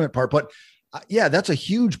the employment part. But yeah, that's a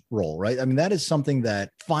huge role, right? I mean, that is something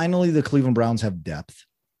that finally the Cleveland Browns have depth.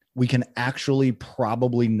 We can actually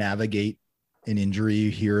probably navigate an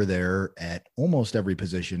injury here or there at almost every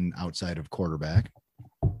position outside of quarterback.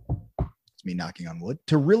 It's me knocking on wood.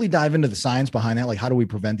 To really dive into the science behind that, like how do we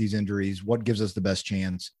prevent these injuries? What gives us the best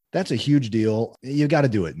chance? That's a huge deal. You got to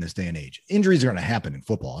do it in this day and age. Injuries are going to happen in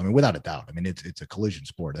football. I mean, without a doubt. I mean, it's a collision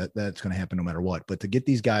sport. That's going to happen no matter what. But to get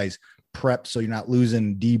these guys prepped so you're not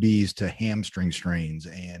losing DBs to hamstring strains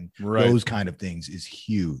and those kind of things is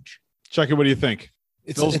huge. Chucky, what do you think?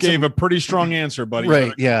 Phil gave a pretty strong answer, buddy.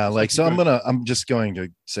 Right. Yeah. Like, so I'm just going to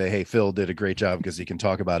say, hey, Phil did a great job because he can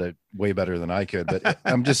talk about it way better than I could. But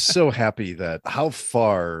I'm just so happy that how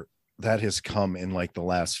far that has come in like the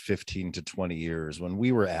last 15 to 20 years. When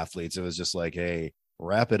we were athletes, it was just like, hey,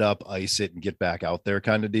 wrap it up, ice it, and get back out there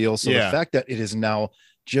kind of deal. So the fact that it is now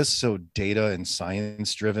just so data and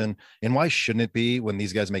science driven, and why shouldn't it be when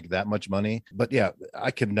these guys make that much money? But yeah, I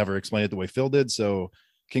could never explain it the way Phil did. So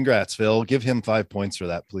congrats, Phil. Give him 5 points for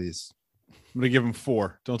that, please. I'm going to give him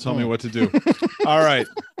 4. Don't tell me what to do. All right.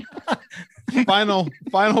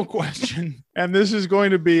 Final question. And this is going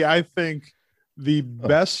to be, I think, the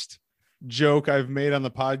best joke I've made on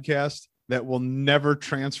the podcast that will never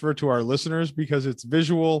transfer to our listeners because it's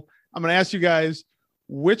visual. I'm going to ask you guys,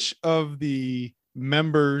 which of the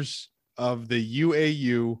members of the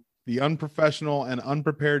UAU, the unprofessional and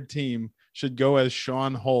unprepared team, should go as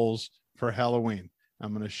Sean Holes for Halloween?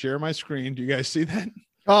 I'm going to share my screen. Do you guys see that?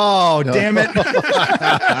 Oh, damn it.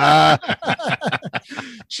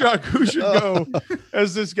 Chuck, who should go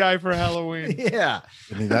as this guy for Halloween? Yeah.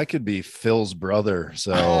 I mean, that could be Phil's brother.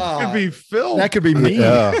 So Could be Phil. That could be me.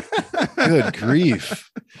 yeah. Good grief.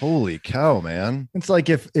 Holy cow, man. It's like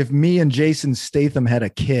if me and Jason Statham had a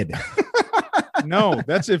kid. No,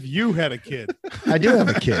 that's if you had a kid. I do have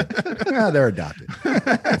a kid. They're adopted.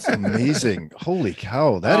 That's amazing. Holy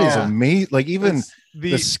cow. That is amazing. Like even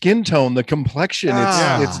the skin tone, the complexion,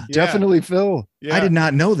 it's definitely Phil. Yeah. I did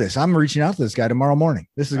not know this. I'm reaching out to this guy tomorrow morning.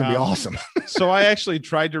 This is going to be awesome. So I actually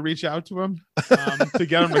tried to reach out to him to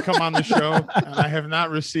get him to come on the show. And I have not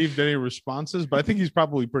received any responses, but I think he's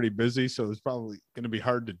probably pretty busy. So it's probably going to be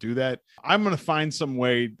hard to do that. I'm going to find some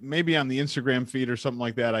way, maybe on the Instagram feed or something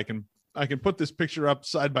like that. I can put this picture up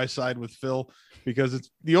side by side with Phil, because it's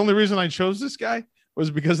the only reason I chose this guy was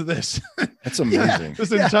because of this. That's amazing.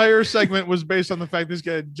 This entire segment was based on the fact this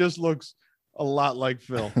guy just looks a lot like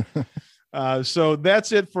Phil. So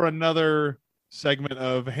that's it for another segment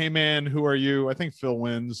of Hey Man, Who Are You? I think Phil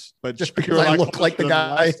wins, but just because I look like the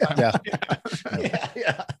guy.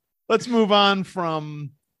 Yeah. Let's move on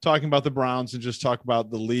from talking about the Browns and just talk about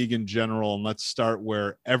the league in general. And let's start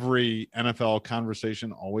where every NFL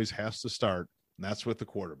conversation always has to start, and that's with the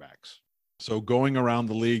quarterbacks. So going around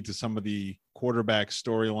the league to some of the quarterback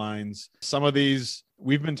storylines, some of these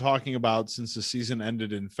we've been talking about since the season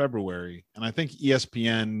ended in February. And I think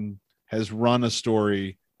ESPN has run a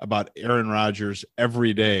story about Aaron Rodgers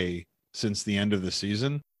every day since the end of the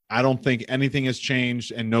season. I don't think anything has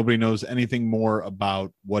changed, and nobody knows anything more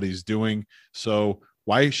about what he's doing. So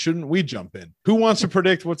why shouldn't we jump in? Who wants to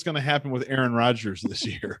predict what's going to happen with Aaron Rodgers this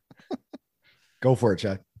year? Go for it,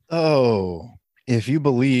 Chuck. Oh, if you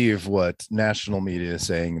believe what national media is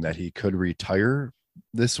saying that he could retire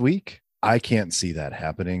this week, I can't see that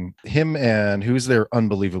happening. Him and who's their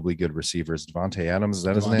unbelievably good receivers? Devontae Adams, is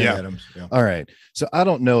that his name? Yeah. Adams, yeah. All right. So I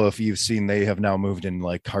don't know if you've seen, they have now moved in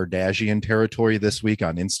like Kardashian territory this week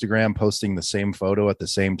on Instagram, posting the same photo at the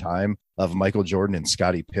same time of Michael Jordan and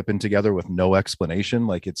Scottie Pippen together with no explanation.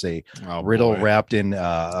 Like it's a riddle wrapped in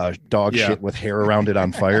dog shit with hair around it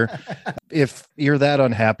on fire. If you're that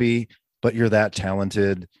unhappy, but you're that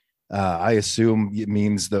talented, I assume it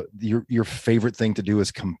means that your favorite thing to do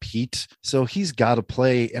is compete. So he's got to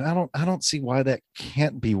play, and I don't see why that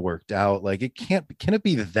can't be worked out. Like can it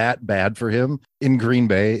be that bad for him in Green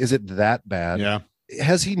Bay? Is it that bad? Yeah.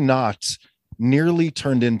 Has he not nearly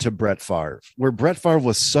turned into Brett Favre, where Brett Favre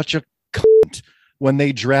was such a cunt when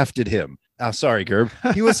they drafted him? Sorry, Gerb.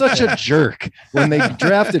 He was such a jerk when they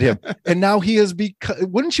drafted him. And now he has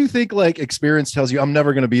become, wouldn't you think like experience tells you I'm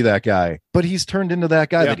never going to be that guy, but he's turned into that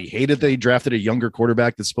guy that he hated, that he drafted a younger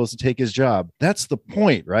quarterback that's supposed to take his job. That's the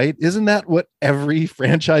point, right? Isn't that what every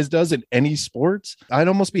franchise does in any sports? I'd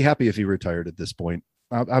almost be happy if he retired at this point.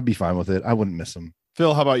 I'd be fine with it. I wouldn't miss him.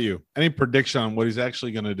 Phil, how about you? Any prediction on what he's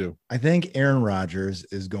actually going to do? I think Aaron Rodgers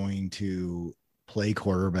is going to play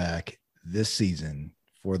quarterback this season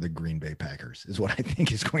for the Green Bay Packers is what I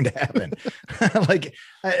think is going to happen. Like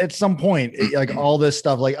at some point, like all this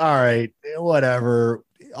stuff, like, all right, whatever,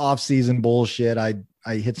 off-season bullshit. I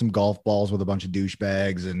hit some golf balls with a bunch of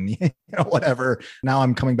douchebags and whatever. Now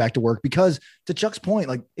I'm coming back to work, because to Chuck's point,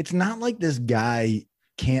 like, it's not like this guy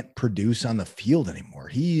can't produce on the field anymore.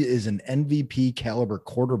 He is an MVP caliber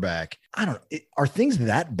quarterback. I don't know. Are things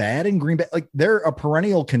that bad in Green Bay? Like, they're a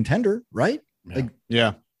perennial contender, right?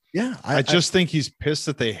 Yeah. Yeah. I just think he's pissed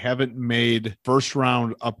that they haven't made first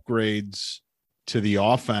round upgrades to the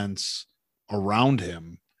offense around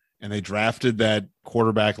him. And they drafted that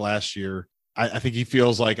quarterback last year. I think he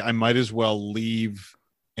feels like I might as well leave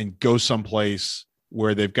and go someplace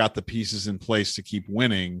where they've got the pieces in place to keep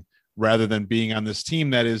winning, rather than being on this team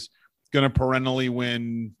that is going to perennially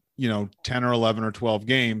win, 10 or 11 or 12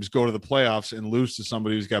 games, go to the playoffs and lose to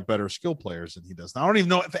somebody who's got better skill players than he does. Now, I don't even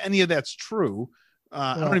know if any of that's true.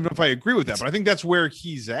 I don't even know if I agree with that, but I think that's where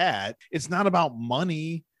he's at. It's not about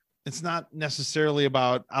money. It's not necessarily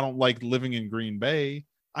about, I don't like living in Green Bay.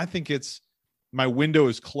 I think it's, my window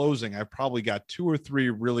is closing. I've probably got 2 or 3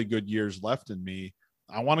 really good years left in me.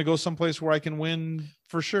 I want to go someplace where I can win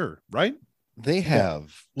for sure. Right? They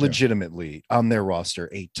have legitimately on their roster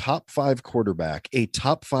a top 5 quarterback, a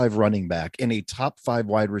top 5 running back, and a top 5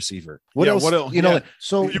 wide receiver. What else?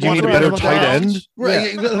 So do you need a better tight end?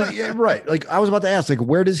 Right. Yeah, right. Like, I was about to ask, like,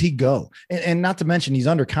 where does he go? And not to mention, he's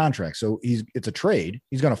under contract. So it's a trade.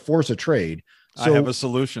 He's going to force a trade. So I have a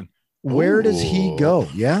solution. Where does he go?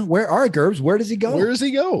 Yeah. All right, Gerbs, where does he go? Where does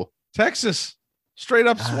he go? Texas. Straight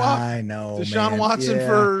up swap. I know. Deshaun man. Watson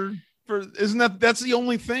for That's the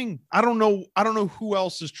only thing. I don't know who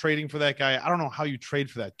else is trading for that guy. I don't know how you trade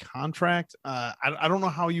for that contract. I don't know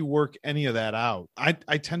how you work any of that out. I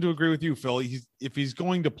tend to agree with you, Phil. If he's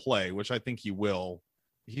going to play, which I think he will,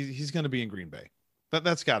 he's going to be in Green Bay.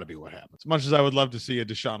 That's got to be what happens. As much as I would love to see a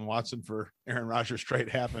Deshaun Watson for Aaron Rodgers trade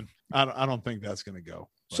happen, I don't think that's going to go.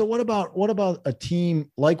 But. So what about a team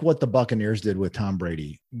like what the Buccaneers did with Tom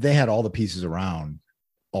Brady? They had all the pieces around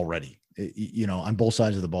already, on both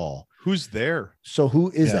sides of the ball. Who's there? So who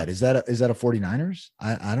is that? Is that a 49ers?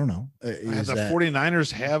 I don't know. The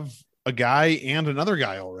 49ers have a guy and another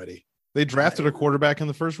guy already. They drafted a quarterback in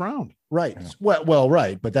the first round. Right. Well,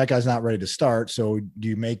 right. But that guy's not ready to start. So do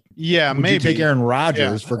you make, maybe you take Aaron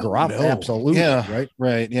Rodgers for Garoppolo? No. Absolutely. Yeah.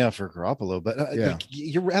 Right. Yeah. For Garoppolo. But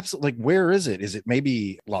you're absolutely where is it? Is it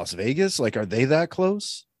maybe Las Vegas? Like, are they that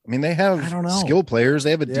close? I mean, they have skill players.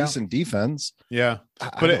 They have a decent defense. Yeah.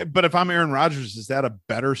 But if I'm Aaron Rodgers, is that a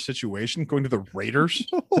better situation going to the Raiders?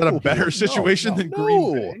 Is that a better situation than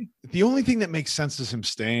Green Bay? The only thing that makes sense is him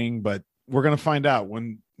staying, but we're going to find out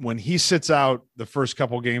when he sits out the first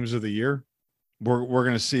couple games of the year, we're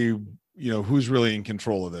going to see, who's really in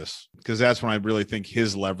control of this, because that's when I really think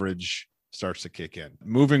his leverage starts to kick in.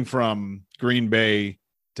 Moving from Green Bay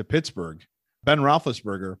to Pittsburgh, Ben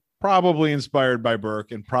Roethlisberger, probably inspired by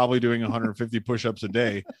Burke and probably doing 150 push-ups a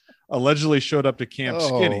day, allegedly showed up to camp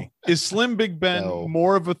skinny. Is Slim Big Ben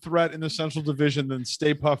more of a threat in the Central Division than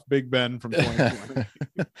Stay Puft Big Ben from 2020?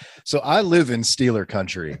 So I live in Steeler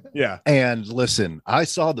country. Yeah. And listen, I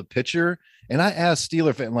saw the picture and I asked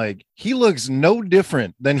Steeler fan, like, he looks no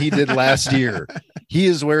different than he did last year. He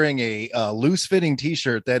is wearing a loose-fitting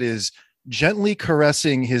t-shirt that is gently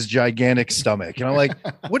caressing his gigantic stomach. And I'm like,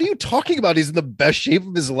 what are you talking about? He's in the best shape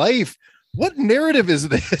of his life. What narrative is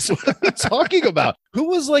this? What are we talking about? Who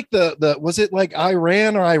was like was it like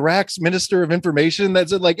Iran or Iraq's minister of information that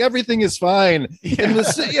said like everything is fine? Yeah. In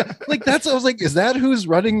the like that's, I was like, is that who's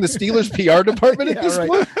running the Steelers PR department at this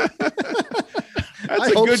point?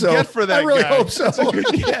 That's a good get for that. I really guy. hope so. That's a good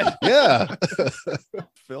get. Yeah.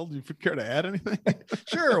 Phil, do you care to add anything?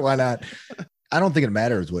 Sure, why not? I don't think it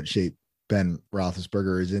matters what shape Ben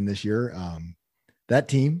Roethlisberger is in this year. That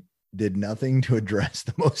team did nothing to address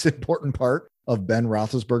the most important part of Ben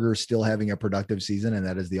Roethlisberger still having a productive season, and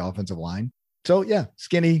that is the offensive line. So yeah,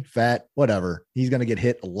 skinny, fat, whatever. He's going to get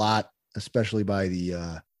hit a lot, especially by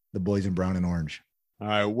the boys in brown and orange. All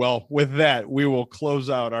right. Well, with that, we will close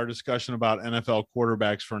out our discussion about NFL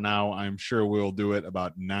quarterbacks for now. I'm sure we'll do it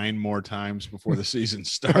about 9 more times before the season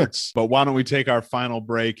starts. But why don't we take our final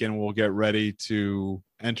break and we'll get ready to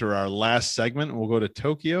enter our last segment. We'll go to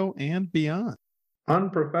Tokyo and beyond.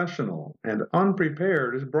 Unprofessional and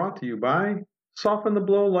Unprepared is brought to you by Soften the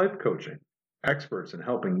Blow Life Coaching, experts in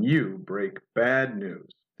helping you break bad news.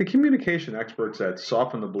 The communication experts at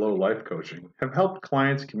Soften the Blow Life Coaching have helped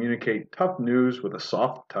clients communicate tough news with a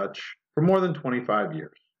soft touch for more than 25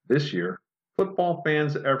 years. This year, football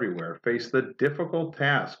fans everywhere face the difficult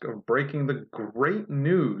task of breaking the great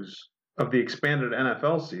news of the expanded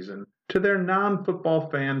NFL season to their non-football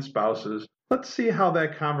fan spouses. Let's see how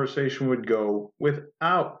that conversation would go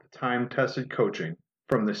without the time-tested coaching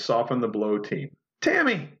from the Soften the Blow team.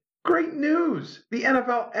 Tammy, great news! The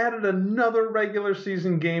NFL added another regular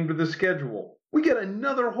season game to the schedule. We get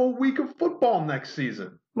another whole week of football next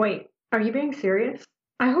season. Wait, are you being serious?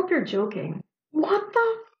 I hope you're joking. What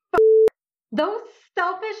the f***? Those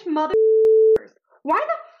selfish motherfuckers. Why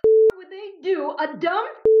the f*** would they do a dumb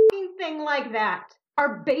f***ing thing like that?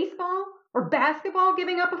 Are baseball or basketball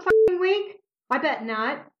giving up a f***ing week? I bet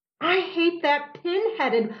not. I hate that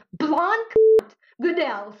pin-headed blonde cunt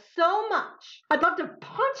Goodell so much. I'd love to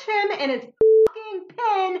punch him in his f***ing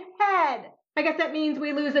pin head. I guess that means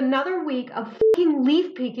we lose another week of f***ing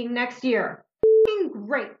leaf peeking next year. F***ing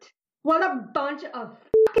great. What a bunch of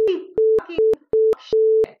f***ing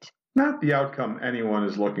shit. Not the outcome anyone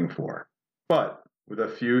is looking for, but with a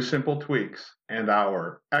few simple tweaks and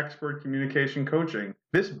our expert communication coaching,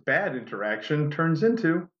 this bad interaction turns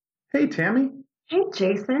into, hey, Tammy. Hey,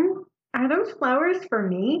 Jason. Are those flowers for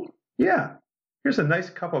me? Yeah. Here's a nice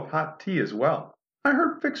cup of hot tea as well. I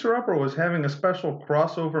heard Fixer Upper was having a special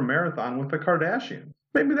crossover marathon with the Kardashians.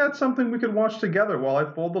 Maybe that's something we could watch together while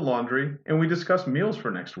I fold the laundry and we discuss meals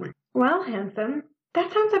for next week. Well, handsome,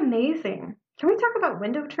 that sounds amazing. Can we talk about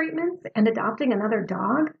window treatments and adopting another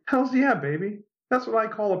dog? Hells yeah, baby. That's what I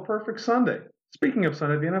call a perfect Sunday. Speaking of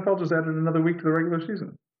Sunday, the NFL just added another week to the regular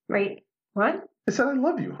season. Wait, what? I said I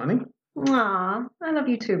love you, honey. Aw, I love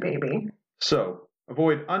you too, baby. So,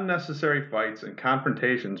 avoid unnecessary fights and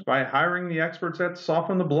confrontations by hiring the experts at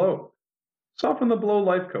Soften the Blow. Soften the Blow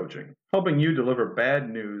Life Coaching, helping you deliver bad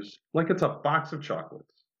news like it's a box of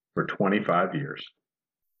chocolates. for 25 years.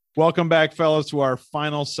 Welcome back, fellas, to our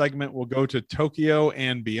final segment. We'll go to Tokyo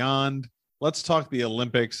and beyond. Let's talk the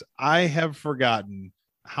Olympics. I have forgotten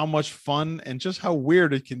how much fun and just how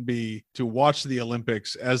weird it can be to watch the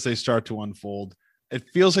Olympics as they start to unfold. It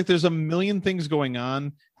feels like there's a million things going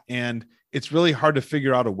on, and it's really hard to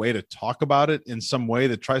figure out a way to talk about it in some way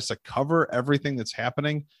that tries to cover everything that's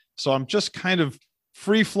happening. So I'm just kind of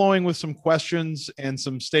free flowing with some questions and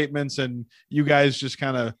some statements, and you guys just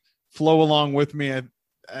kind of flow along with me.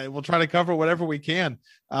 We'll try to cover whatever we can.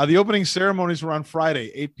 The opening ceremonies were on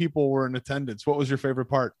Friday. 8 people were in attendance. What was your favorite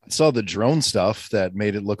part? I saw the drone stuff that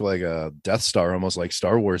made it look like a Death Star, almost like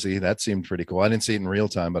Star Wars-y. That seemed pretty cool. I didn't see it in real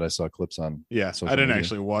time, but I saw clips on. Yeah, I didn't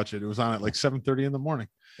actually watch it. It was on at like 7:30 in the morning.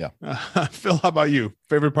 Yeah. Phil, how about you?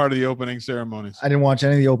 Favorite part of the opening ceremonies? I didn't watch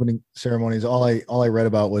any of the opening ceremonies. All I read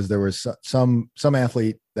about was there was some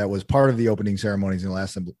athlete that was part of the opening ceremonies in the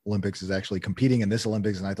last Olympics is actually competing in this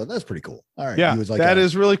Olympics, and I thought that's pretty cool. All right, yeah, he was like that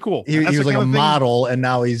is really cool. He was like a model, and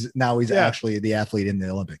now he's actually the athlete in the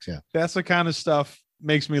Olympics. Yeah, that's the kind of stuff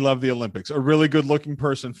makes me love the Olympics. A really good looking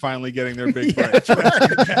person finally getting their big break. That's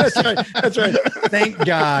right. That's right. Thank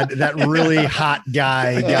God that really hot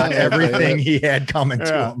guy got everything he had coming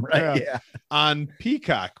to him. Right. Yeah. On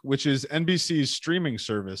Peacock, which is NBC's streaming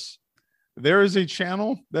service, there is a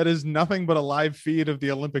channel that is nothing but a live feed of the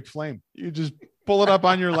Olympic flame. You just pull it up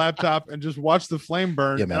on your laptop and just watch the flame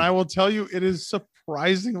burn. Yeah, and I will tell you, it is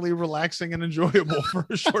surprisingly relaxing and enjoyable for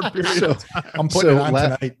a short period of time. I'm putting it on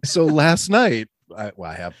tonight. So last night,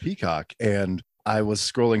 I have Peacock, and I was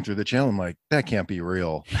scrolling through the channel. I'm like, that can't be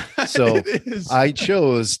real. So I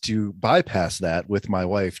chose to bypass that with my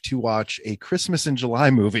wife to watch a Christmas in July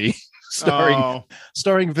movie starring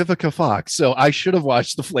Vivica Fox. So I should have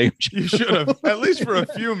watched the flame. You should have, at least for a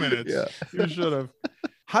few minutes. Yeah. You should have.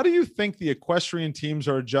 How do you think the equestrian teams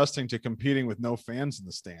are adjusting to competing with no fans in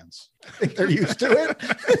the stands? I think they're used to it.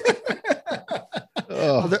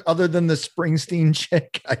 Other than the Springsteen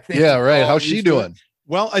chick, I think. Yeah, right. How's she doing?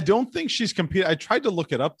 Well, I don't think she's competing. I tried to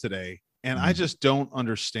look it up today, and I just don't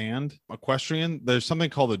understand equestrian. There's something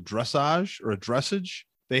called a dressage or a dressage.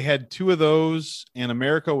 They had 2 of those, and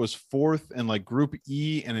America was 4th in like Group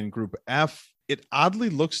E and in Group F. It oddly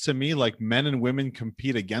looks to me like men and women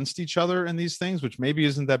compete against each other in these things, which maybe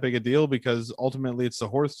isn't that big a deal because ultimately it's the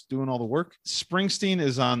horse doing all the work. Springsteen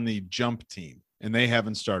is on the jump team, and they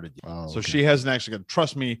haven't started yet. Oh, okay. So she hasn't actually got,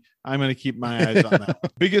 trust me, I'm going to keep my eyes on that.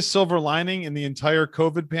 Biggest silver lining in the entire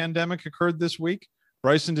COVID pandemic occurred this week.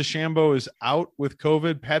 Bryson DeChambeau is out with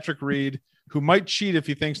COVID. Patrick Reed, who might cheat if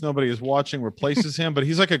he thinks nobody is watching, replaces him, but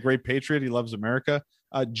he's like a great patriot. He loves America.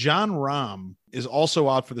 John Rahm is also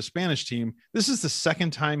out for the Spanish team. This is the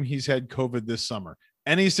second time he's had COVID this summer.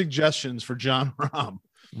 Any suggestions for John Rahm?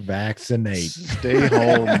 Vaccinate. Stay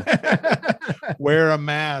home. Wear a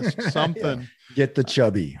mask. Something. Get the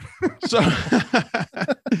chubby. So,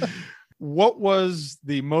 what was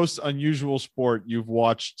the most unusual sport you've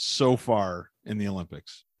watched so far in the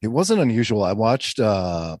Olympics? It wasn't unusual. I watched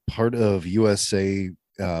part of USA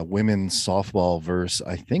women's softball versus,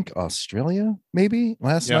 I think, Australia, maybe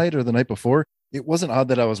last night or the night before. It wasn't odd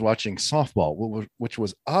that I was watching softball. Which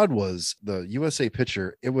was odd was the USA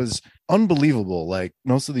pitcher. It was unbelievable. Like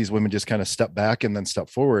most of these women just kind of step back and then step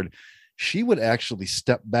forward. She would actually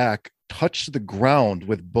step back, touch the ground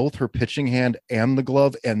with both her pitching hand and the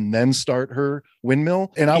glove, and then start her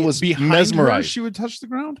windmill. And I was mesmerized. Her, she would touch the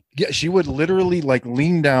ground? Yeah, she would literally like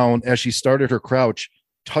lean down as she started her crouch,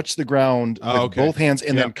 touch the ground with both hands,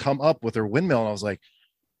 and then come up with her windmill. And I was like,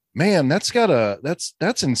 man, that's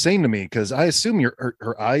insane to me, because I assume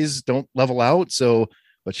her eyes don't level out. So,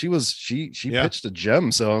 but she pitched a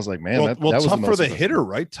gem. So I was like, man, that was tough for the hitter,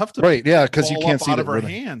 right? Tough to because you can't see out of her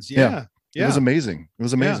hands. Yeah. It was amazing. It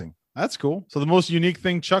was amazing. Yeah. That's cool. So the most unique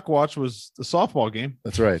thing Chuck watched was the softball game.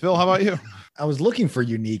 That's right. Phil, how about you? I was looking for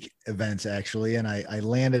unique events actually, and I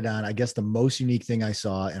landed on, I guess, the most unique thing I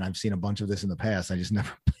saw, and I've seen a bunch of this in the past. I just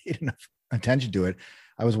never paid enough attention to it.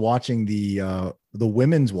 I was watching the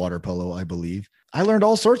women's water polo, I believe. I learned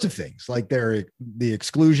all sorts of things, like the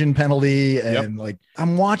exclusion penalty, and like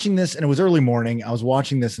I'm watching this, and it was early morning. I was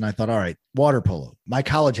watching this, and I thought, all right, water polo. My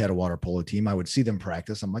college had a water polo team. I would see them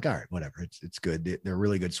practice. I'm like, all right, whatever. It's good. They're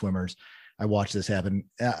really good swimmers. I watched this happen.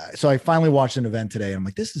 So I finally watched an event today, and I'm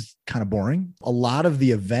like, this is kind of boring. A lot of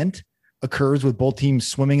the event occurs with both teams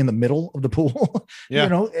swimming in the middle of the pool,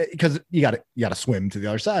 because you got to swim to the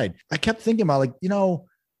other side. I kept thinking about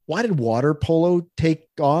why did water polo take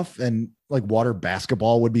off? And like water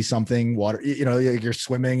basketball would be something. Water, you're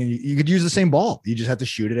swimming and you could use the same ball. You just have to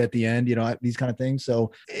shoot it at the end, these kind of things.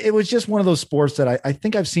 So it was just one of those sports that I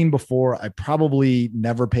think I've seen before. I probably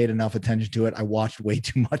never paid enough attention to it. I watched way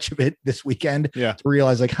too much of it this weekend to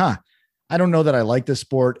realize like, I don't know that I like this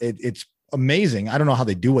sport. It's amazing. I don't know how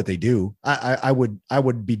they do what they do. I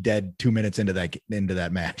would be dead 2 minutes into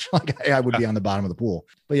that match. Like I would be on the bottom of the pool.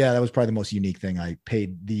 But yeah, that was probably the most unique thing I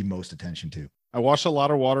paid the most attention to. I watched a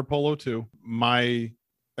lot of water polo too. My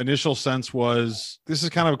initial sense was this is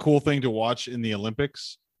kind of a cool thing to watch in the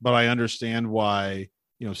Olympics, but I understand why,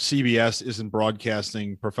 CBS isn't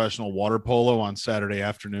broadcasting professional water polo on Saturday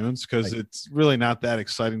afternoons because it's really not that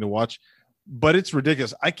exciting to watch. But it's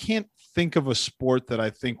ridiculous. I can't think of a sport that I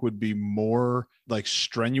think would be more like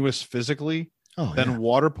strenuous physically than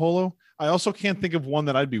water polo. I also can't think of one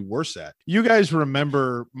that I'd be worse at. You guys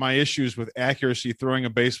remember my issues with accuracy throwing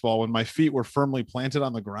a baseball when my feet were firmly planted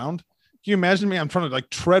on the ground. Can you imagine me? I'm trying to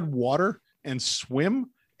like tread water and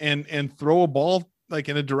swim and throw a ball like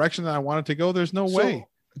in a direction that I want it to go. There's no way.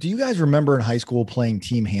 Do you guys remember in high school playing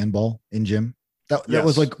team handball in gym? That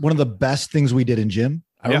was like one of the best things we did in gym.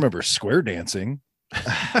 I remember square dancing.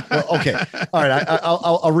 Well, okay. All right.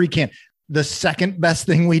 I'll recant. The second best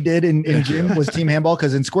thing we did in gym was team handball.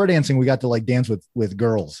 Cause in square dancing, we got to like dance with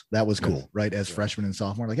girls. That was cool. Right. As freshmen and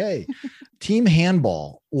sophomore, like, hey, team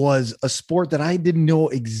handball was a sport that I didn't know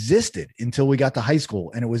existed until we got to high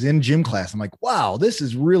school and it was in gym class. I'm like, wow, this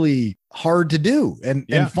is really hard to do and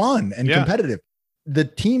fun and competitive. The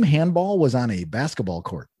team handball was on a basketball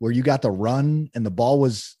court where you got to run and the ball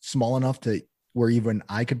was small enough to where even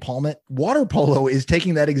I could palm it. Water polo is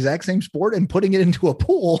taking that exact same sport and putting it into a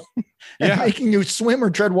pool and making you swim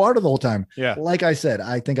or tread water the whole time. Yeah. Like I said,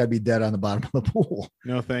 I think I'd be dead on the bottom of the pool.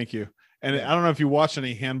 No, thank you. And I don't know if you watched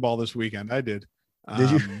any handball this weekend. I did.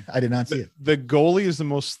 Did you? I did not see it. The goalie is the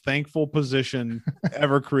most thankful position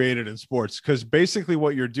ever created in sports because basically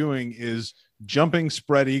what you're doing is jumping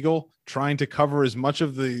spread eagle, trying to cover as much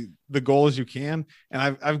of the goal as you can.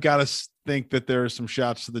 And I've got to think that there are some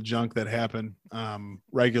shots to the junk that happen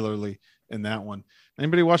regularly in that one.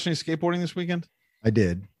 Anybody watch any skateboarding this weekend? I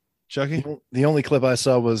did. Chucky? The only clip I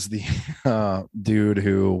saw was the dude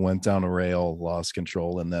who went down a rail, lost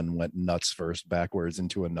control, and then went nuts first backwards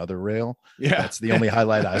into another rail. Yeah. That's the only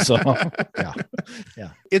highlight I saw.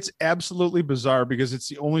 Yeah. It's absolutely bizarre because it's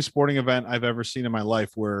the only sporting event I've ever seen in my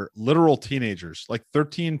life where literal teenagers, like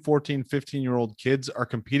 13, 14, 15-year-old kids are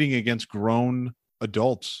competing against grown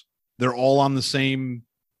adults. They're all on the same,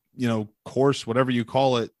 course, whatever you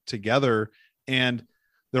call it, together. And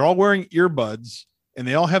they're all wearing earbuds. And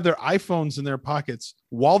they all have their iPhones in their pockets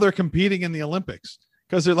while they're competing in the Olympics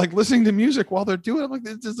because they're like listening to music while they're doing it. I'm like,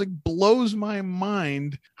 this just like blows my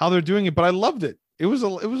mind how they're doing it. But I loved it. It was a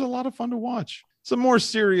lot of fun to watch. Some more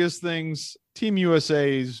serious things. Team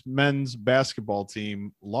USA's men's basketball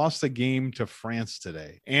team lost a game to France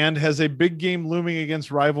today and has a big game looming against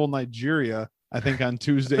rival Nigeria, I think on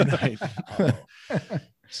Tuesday night.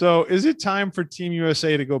 So is it time for Team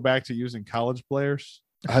USA to go back to using college players?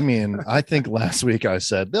 I mean, I think last week I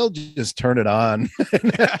said they'll just turn it on.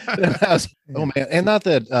 Oh man. And not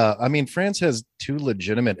that, France has two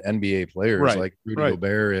legitimate NBA players like Rudy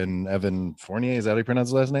Gobert and Evan Fournier. Is that how you pronounce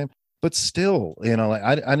his last name? But still,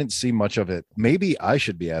 I didn't see much of it. Maybe I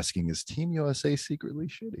should be asking, is Team USA secretly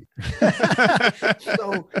shitty?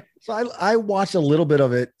 So I watched a little bit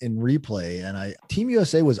of it in replay and Team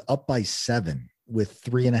USA was up by 7 with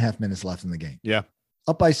 3.5 minutes left in the game. Yeah.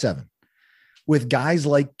 Up by 7. With guys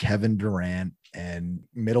like Kevin Durant and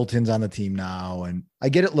Middleton's on the team now. And I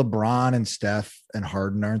get it. LeBron and Steph and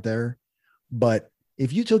Harden aren't there, but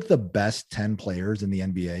if you took the best 10 players in the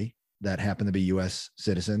NBA that happen to be US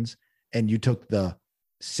citizens and you took the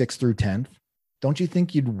 6th through 10th, don't you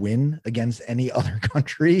think you'd win against any other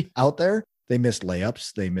country out there? They missed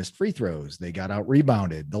layups. They missed free throws. They got out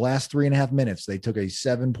rebounded. The last 3.5 minutes, they took a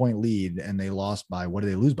 7-point lead and they lost by, what did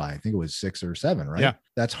they lose by? I think it was 6 or 7, right? Yeah.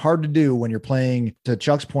 That's hard to do when you're playing. To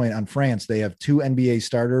Chuck's point on France, they have 2 NBA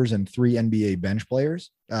starters and 3 NBA bench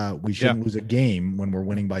players. We shouldn't lose a game when we're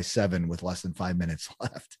winning by 7 with less than 5 minutes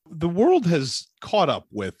left. The world has caught up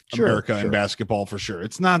with America in basketball for sure.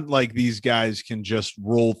 It's not like these guys can just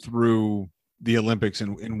roll through the Olympics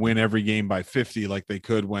and win every game by 50 like they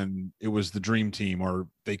could when it was the dream team or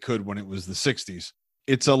they could when it was the 60s.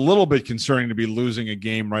 It's a little bit concerning to be losing a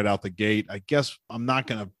game right out the gate. I guess I'm not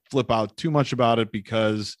going to flip out too much about it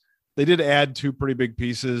because they did add 2 pretty big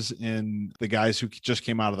pieces in the guys who just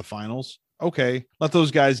came out of the finals. Okay, let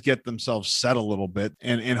those guys get themselves set a little bit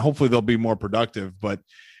and hopefully they'll be more productive, but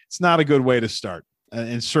it's not a good way to start.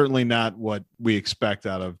 and certainly not what we expect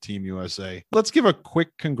out of Team USA. Let's give a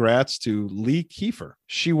quick congrats to Lee Kiefer.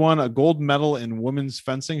 She won a gold medal in women's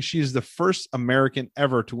fencing. She is the first American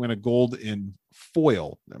ever to win a gold in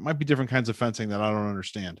foil. There might be different kinds of fencing that I don't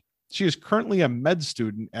understand. She is currently a med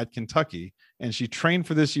student at Kentucky, and she trained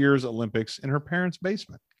for this year's Olympics in her parents'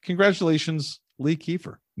 basement. Congratulations, Lee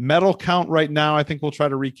Kiefer. Medal count right now, I think we'll try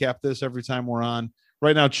to recap this every time we're on.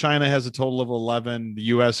 Right now, China has a total of 11. The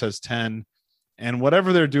U.S. has 10. And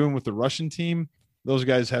whatever they're doing with the Russian team, those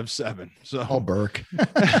guys have 7. So Paul Burke.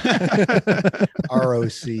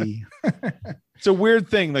 ROC. It's a weird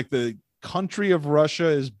thing. Like the country of Russia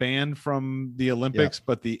is banned from the Olympics,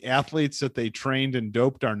 but the athletes that they trained and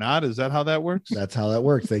doped are not. Is that how that works? That's how that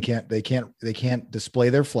works. They can't display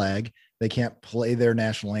their flag. They can't play their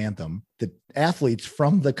national anthem. The athletes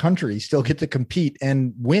from the country still get to compete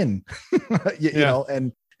and win, you know,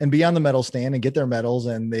 and be on the medal stand and get their medals.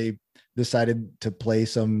 And they decided to play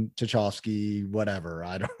some Tchaikovsky, whatever.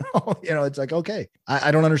 I don't know. You know, it's like, okay,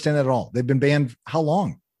 I don't understand that at all. They've been banned. How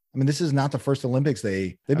long? I mean, this is not the first Olympics.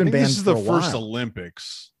 They've been banned. This is the first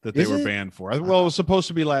Olympics that they were banned for. Well, it was supposed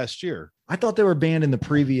to be last year. I thought they were banned in the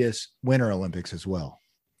previous Winter Olympics as well.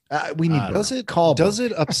 We need does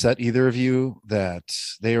it upset either of you that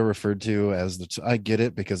they are referred to as I get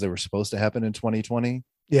it because they were supposed to happen in 2020.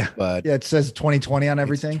 Yeah. But it says 2020 on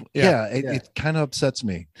everything. It kind of upsets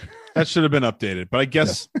me. That should have been updated, but I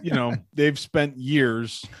guess, you know, they've spent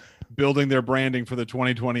years building their branding for the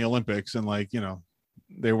 2020 Olympics and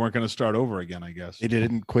they weren't going to start over again, I guess. They did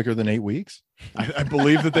it in quicker than 8 weeks. I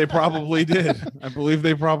believe that they probably did.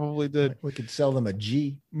 We could sell them a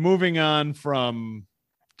G. Moving on from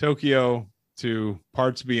Tokyo to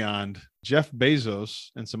parts beyond, Jeff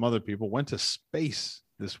Bezos and some other people went to space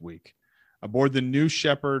this week aboard the New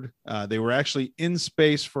Shepard. They were actually in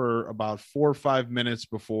space for about 4 or 5 minutes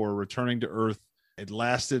before returning to Earth. It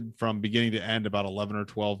lasted from beginning to end about 11 or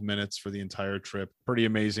 12 minutes for the entire trip. Pretty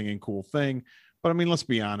amazing and cool thing. But I mean, let's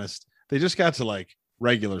be honest. They just got to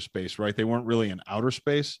regular space, right? They weren't really in outer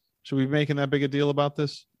space. Should we be making that big a deal about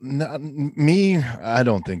this? No, I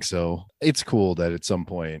don't think so. It's cool that at some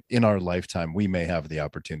point in our lifetime, we may have the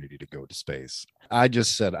opportunity to go to space. I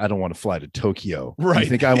just said, I don't want to fly to Tokyo. Right. I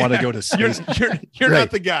think I want to go to space. You're right.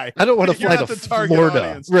 not the guy. I don't want to fly to Florida.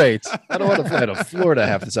 Audience. Right. I don't want to fly to Florida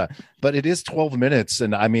half the time, but it is 12 minutes.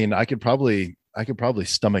 And I mean, I could probably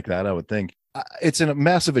stomach that. I would think it's a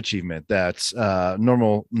massive achievement that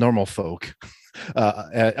normal folk,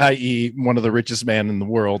 i.e. one of the richest men in the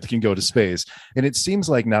world, can go to space. And it seems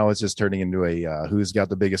like now it's just turning into a who's got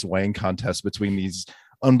the biggest wang contest between these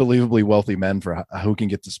unbelievably wealthy men for who can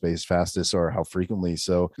get to space fastest or how frequently.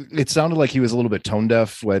 So it sounded like he was a little bit tone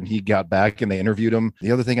deaf when he got back and they interviewed him.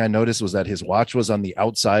 The other thing I noticed was that his watch was on the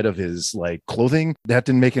outside of his clothing. That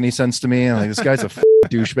didn't make any sense to me. I'm like, this guy's a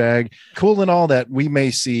douchebag. Cool and all that we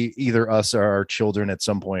may see either us or our children at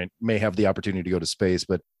some point may have the opportunity to go to space.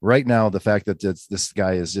 But right now, the fact that this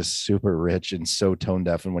guy is just super rich and so tone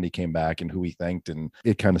deaf, and when he came back and who he thanked, and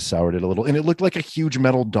it kind of soured it a little. And it looked like a huge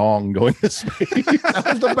metal dong going to space. That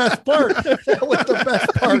was the best part. That was the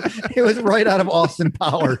best part. It was right out of Austin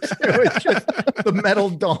Powers. It was just the metal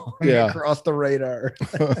dong across the radar.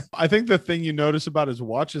 I think the thing you notice about his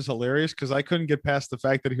watch is hilarious because I couldn't get past the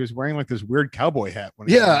fact that he was wearing this weird cowboy hat.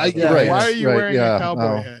 Right. Why are you wearing a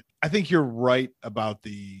cowboy hat? I think you're right about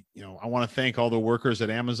I want to thank all the workers at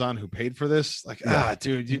Amazon who paid for this.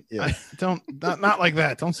 Dude, not like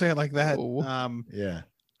that. Don't say it like that.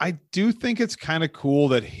 I do think it's kind of cool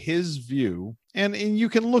that his view, and you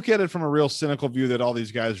can look at it from a real cynical view that all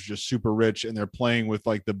these guys are just super rich and they're playing with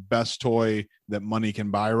the best toy that money can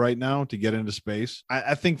buy right now to get into space.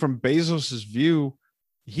 I think from Bezos's view,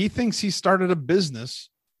 he thinks he started a business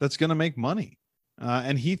that's going to make money.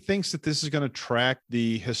 And he thinks that this is going to track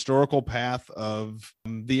the historical path of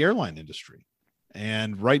the airline industry.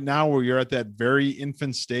 And right now, where you're at that very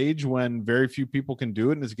infant stage when very few people can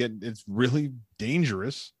do it, and it's really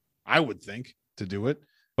dangerous, I would think, to do it.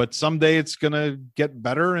 But someday it's going to get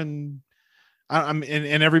better, and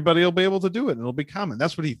everybody will be able to do it, and it'll be common.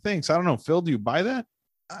 That's what he thinks. I don't know, Phil. Do you buy that?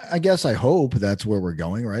 I guess I hope that's where we're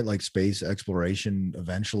going, right? Like space exploration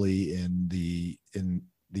eventually in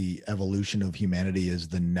the evolution of humanity is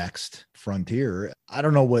the next frontier. I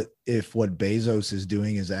don't know if what Bezos is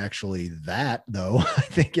doing is actually that, though. I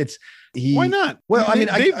think why not? Well, I mean,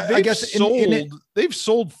 I guess they've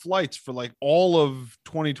sold flights for all of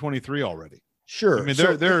 2023 already. Sure. I mean,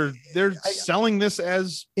 So they're selling this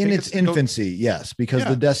as in its infancy, yes, because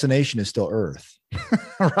the destination is still Earth.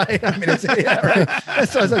 Right. I mean, right.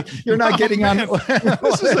 So I was like, you're not getting on.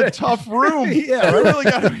 This is a tough room. Yeah. I really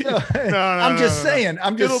got to be. I'm just saying.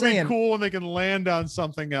 It'll be cool when they can land on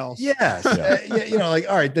something else. Yes. Like,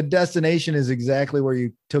 all right, the destination is exactly where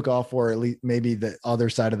you took off for, at least maybe the other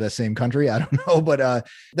side of the same country. I don't know. But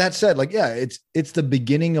that said, like, yeah, it's the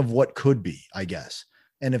beginning of what could be, I guess.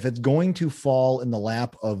 And if it's going to fall in the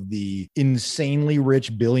lap of the insanely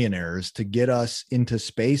rich billionaires to get us into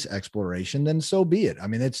space exploration, then so be it. I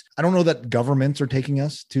mean, I don't know that governments are taking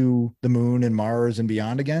us to the moon and Mars and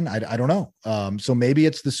beyond again. I don't know. So maybe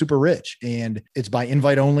it's the super rich and it's by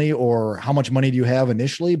invite only, or how much money do you have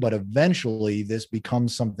initially? But eventually this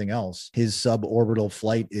becomes something else. His suborbital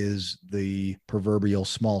flight is the proverbial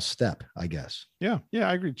small step, I guess. Yeah,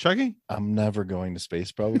 I agree. Chucky? I'm never going to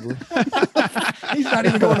space, probably. He's not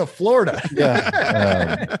even going to Florida.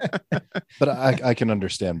 Yeah. But I can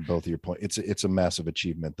understand both of your points. It's a massive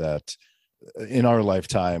achievement that in our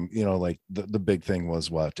lifetime, like the big thing was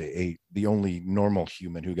the only normal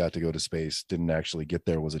human who got to go to space didn't actually get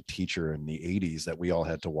there was a teacher in the 80s that we all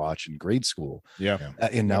had to watch in grade school. Yeah.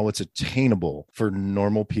 And now it's attainable for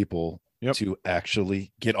normal people Yep. to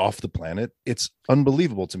actually get off the planet. It's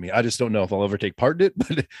unbelievable to me. I just don't know if I'll ever take part in it,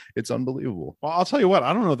 but it's unbelievable. Well, I'll tell you what,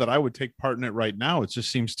 I don't know that I would take part in it right now. It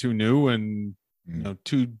just seems too new and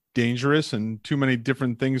too dangerous, and too many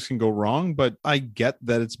different things can go wrong. But I get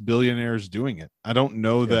that it's billionaires doing it. I don't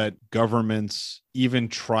know that governments even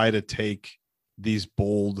try to take these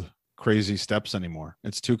bold, crazy steps anymore.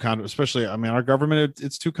 It's too especially, I mean, our government,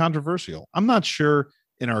 it's too controversial. I'm not sure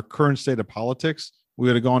in our current state of politics we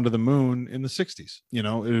would have gone to the moon in the 60s.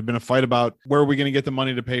 It had been a fight about where are we going to get the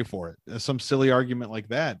money to pay for it? Some silly argument like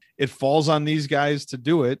that. It falls on these guys to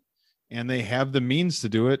do it, and they have the means to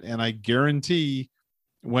do it. And I guarantee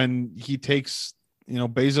when he takes,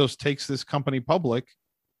 Bezos takes this company public,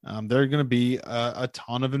 there are going to be a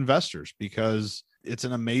ton of investors, because it's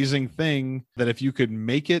an amazing thing that if you could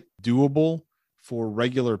make it doable for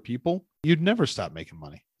regular people, you'd never stop making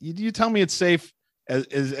money. You tell me it's safe,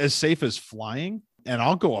 as safe as flying, and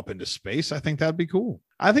I'll go up into space. I think that'd be cool.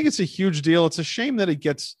 I think it's a huge deal. It's a shame that it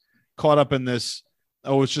gets caught up in this,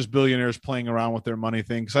 it's just billionaires playing around with their money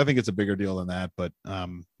thing, because I think it's a bigger deal than that. But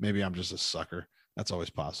maybe I'm just a sucker. That's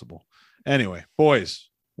always possible. Anyway, boys,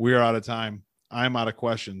 we are out of time. I'm out of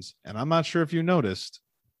questions. And I'm not sure if you noticed,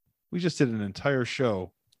 we just did an entire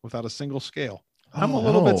show without a single scale. I'm a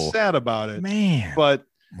little bit sad about it, man. But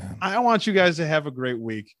I want you guys to have a great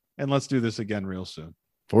week, and let's do this again real soon.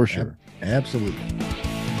 For sure. Absolutely.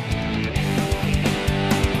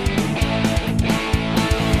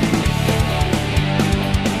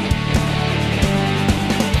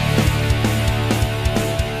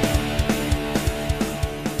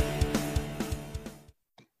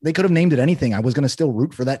 They could have named it anything. I was going to still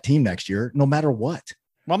root for that team next year, no matter what.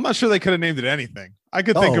 Well, I'm not sure they could have named it anything. I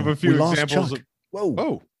could think of a few examples.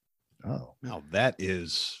 Oh, now this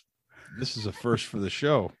is a first for the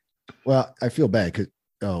show. Well, I feel bad because,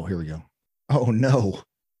 here we go. Oh no,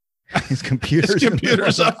 his computer's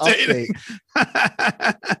updating.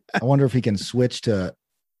 I wonder if he can switch to.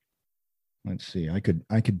 Let's see. I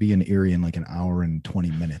could be in Erie in like an hour and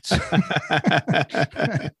 20 minutes.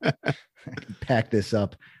 I can pack this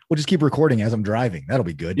up. We'll just keep recording as I'm driving. That'll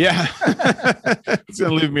be good. Yeah. It's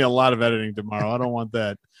going to leave me a lot of editing tomorrow. I don't want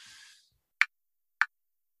that.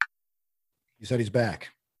 You said he's back.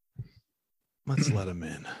 Let's let him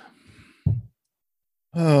in.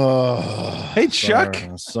 Oh, hey, Chuck.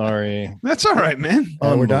 Sorry. That's all right, man.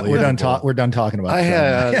 We're done. We're done talking about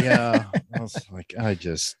it. Yeah. I was like, I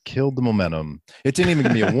just killed the momentum. It didn't even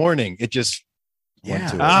give me a warning. It just went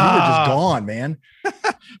to it. You were just gone, man.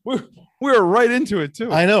 We were right into it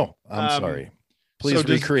too. I know. I'm sorry. Please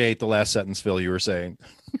recreate the last sentence, Phil, you were saying.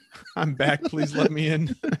 I'm back. Please let me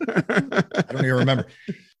in. I don't even remember.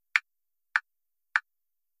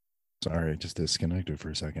 Sorry, just disconnected for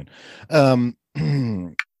a second. God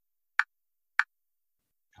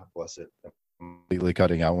bless it. Completely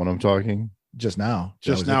cutting out when I'm talking. Just now.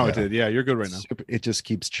 Just now it did. Yeah, you're good right now. It just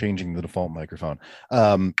keeps changing the default microphone.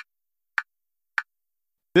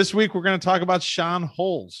 This week we're going to talk about Sean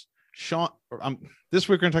Holes. This week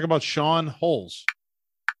we're going to talk about Sean Holes.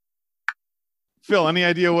 Phil, any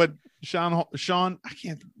idea what Sean? I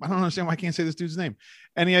don't understand why I can't say this dude's name.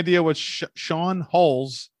 Any idea what Sean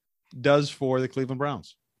Holes does for the Cleveland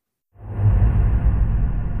Browns?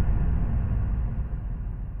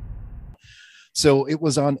 So it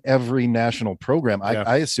was on every national program.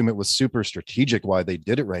 I assume it was super strategic why they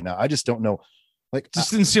did it right now. I just don't know Like,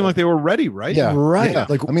 just didn't seem like they were ready, right? Yeah, Right. yeah.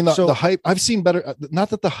 Like, I mean, so- the hype. I've seen better. Not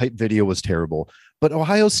that the hype video was terrible, but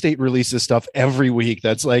Ohio State releases stuff every week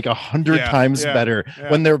that's like 100 times better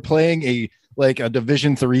when they're playing a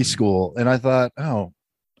Division III school. And I thought, all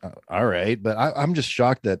right, but I'm just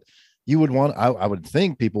shocked that you would want. I would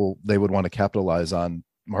think they would want to capitalize on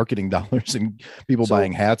marketing dollars and people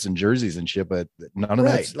buying hats and jerseys and shit, but none of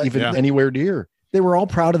that's even anywhere near. They were all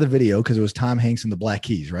proud of the video because it was Tom Hanks and the Black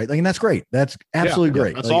Keys, right? Like, and that's great. That's absolutely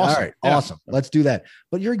great. That's like, awesome. All right, awesome. Let's do that.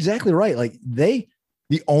 But you're exactly right. Like the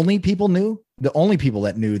only people that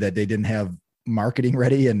knew that they didn't have marketing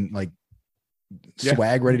ready and like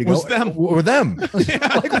swag ready to go were them.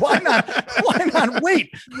 Like, why not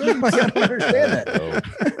wait? Like, I don't understand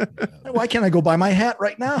that. Why can't I go buy my hat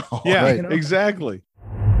right now? Yeah, right. Exactly.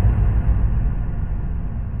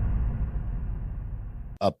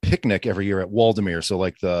 A picnic every year at Waldemere. So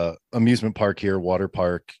like the amusement park here, water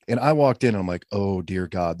park. And I walked in and I'm like, oh dear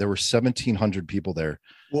God, there were 1,700 people there.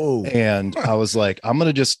 Whoa. And I was like, I'm going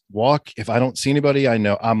to just walk. If I don't see anybody, I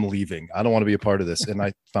know I'm leaving. I don't want to be a part of this. And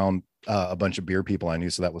I found a bunch of beer people I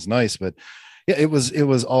knew. So that was nice. But yeah, it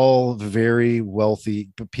was all very wealthy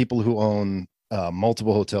people who own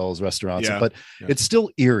multiple hotels, restaurants, but it's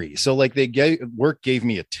still eerie. So like work gave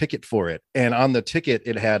me a ticket for it. And on the ticket,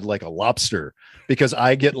 it had like a lobster because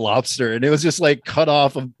I get lobster, and it was just like cut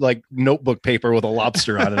off of like notebook paper with a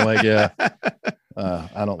lobster on it. I'm like, yeah,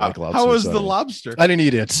 I don't like lobster. How was the lobster? I didn't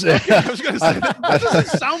eat it. Okay, I was going to say, that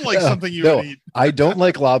doesn't sound like something you would eat. I don't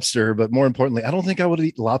like lobster, but more importantly, I don't think I would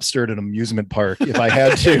eat lobster at an amusement park if I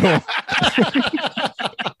had to.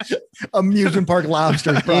 Amusement park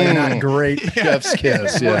lobster is probably not great. Chef's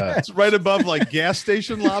kiss. Yeah. It's right above like gas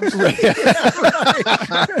station lobster.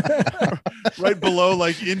 Right below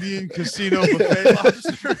like Indian casino buffet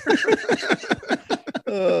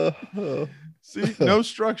lobster. See, no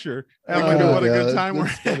structure. What a good time we're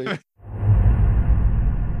having.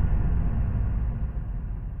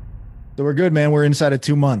 So we're good, man. We're inside of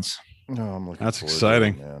 2 months. No, I'm looking. That's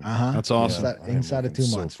exciting. Man. That's awesome. Inside of 2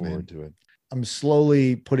 so months, forward man. to it. I'm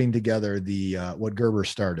slowly putting together the what Gerber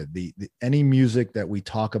started. The any music that we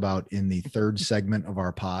talk about in the third segment of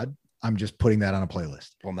our pod, I'm just putting that on a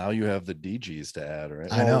playlist. Well, now you have the DGs to add,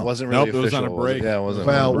 right? I know. It wasn't really Nope, it was on a break. Yeah, it wasn't.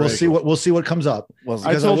 Well, we'll see what comes up.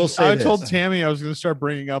 I told Tammy I was going to start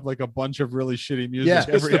bringing up like a bunch of really shitty music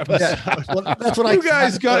every episode. Well, that's what you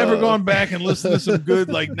guys ever gone back and listened to some good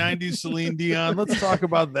like 90s Celine Dion? Let's talk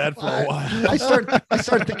about that for a while. I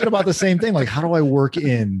start thinking about the same thing. Like, how do I work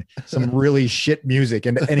in some really shit music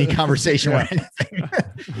into any conversation or anything?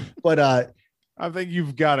 But I think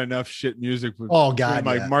you've got enough shit music. With,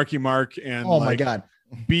 like Marky Mark and my God,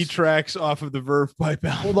 B tracks off of the Verve Pipe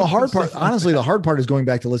album. Well, the hard part, honestly, the hard part is going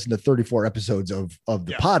back to listen to 34 episodes of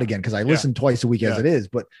the pod again, because I listen twice a week as it is.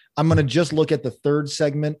 But I'm going to just look at the third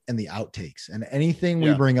segment and the outtakes, and anything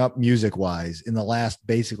we bring up music wise in the last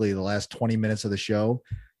 20 minutes of the show.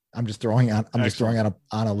 I'm just throwing on. I'm just throwing on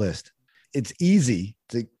a list. It's easy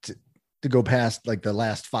to go past like the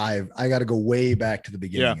last 5. I got to go way back to the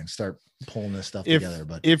beginning and start pulling this stuff together.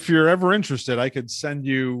 But if you're ever interested, I could send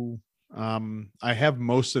you. I have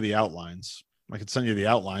most of the outlines. I could send you the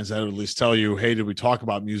outlines. That would at least tell you, hey, did we talk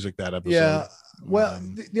about music that episode? Yeah. Well,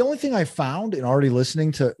 the only thing I found in already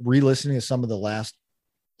re-listening to some of the last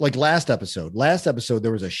episode,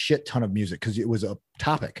 there was a shit ton of music because it was a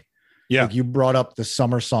topic. Yeah. Like you brought up the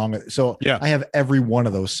summer song. So I have every one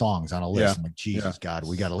of those songs on a list. I'm like, Jesus God,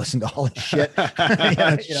 we got to listen to all this shit.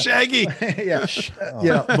 Shaggy.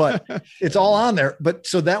 But it's all on there. But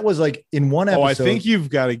so that was like in one episode. Oh, I think you've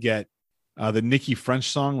got to get the Nikki French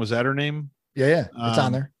song. Was that her name? Yeah. It's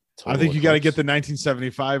on there. I think you got to get the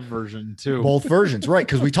 1975 version too. Both versions. Right.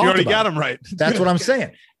 Cause we talked you already about got them right. That's what I'm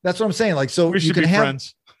saying. Like, so we should be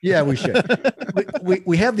friends. Yeah, we should.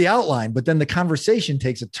 we have the outline, but then the conversation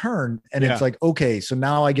takes a turn, and it's like, okay, so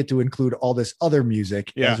now I get to include all this other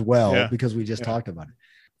music as well because we just talked about it.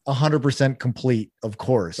 100% complete, of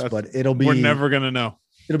course, but we're never gonna know.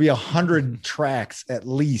 It'll be 100 tracks at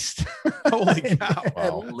least. Holy cow!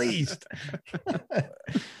 At least.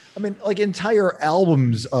 I mean, like entire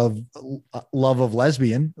albums of Love of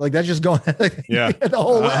Lesbian, like that's just going. The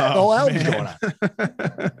whole album's going on.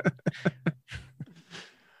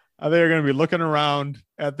 They're going to be looking around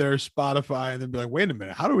at their Spotify and then be like, wait a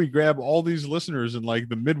minute, how do we grab all these listeners in like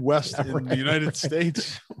the Midwest in the United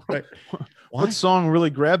States? Right. What song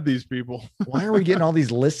really grabbed these people? Why are we getting all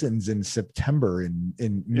these listens in September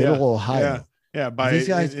in middle Ohio? Yeah. By these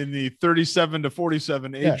guys, in the 37 to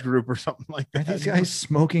 47 age group or something like that. Are these guys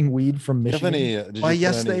smoking weed from Michigan?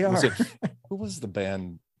 Yes, they are. Who was the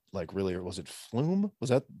band like really, or was it Flume? Was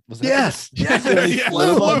that Yes. Yeah,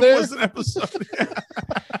 Flume on Flume was an episode.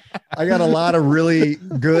 I got a lot of really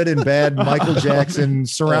good and bad Michael Jackson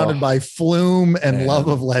surrounded by flume and Man. love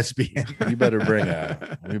of lesbian. we better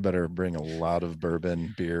bring a lot of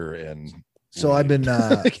bourbon, beer, and So I've been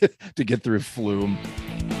to get through Flume.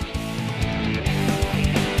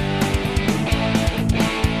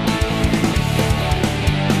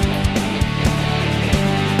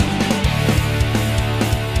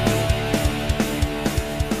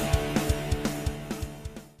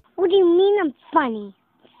 What do you mean I'm funny?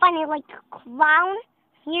 Funny like a clown?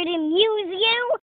 Here to amuse you?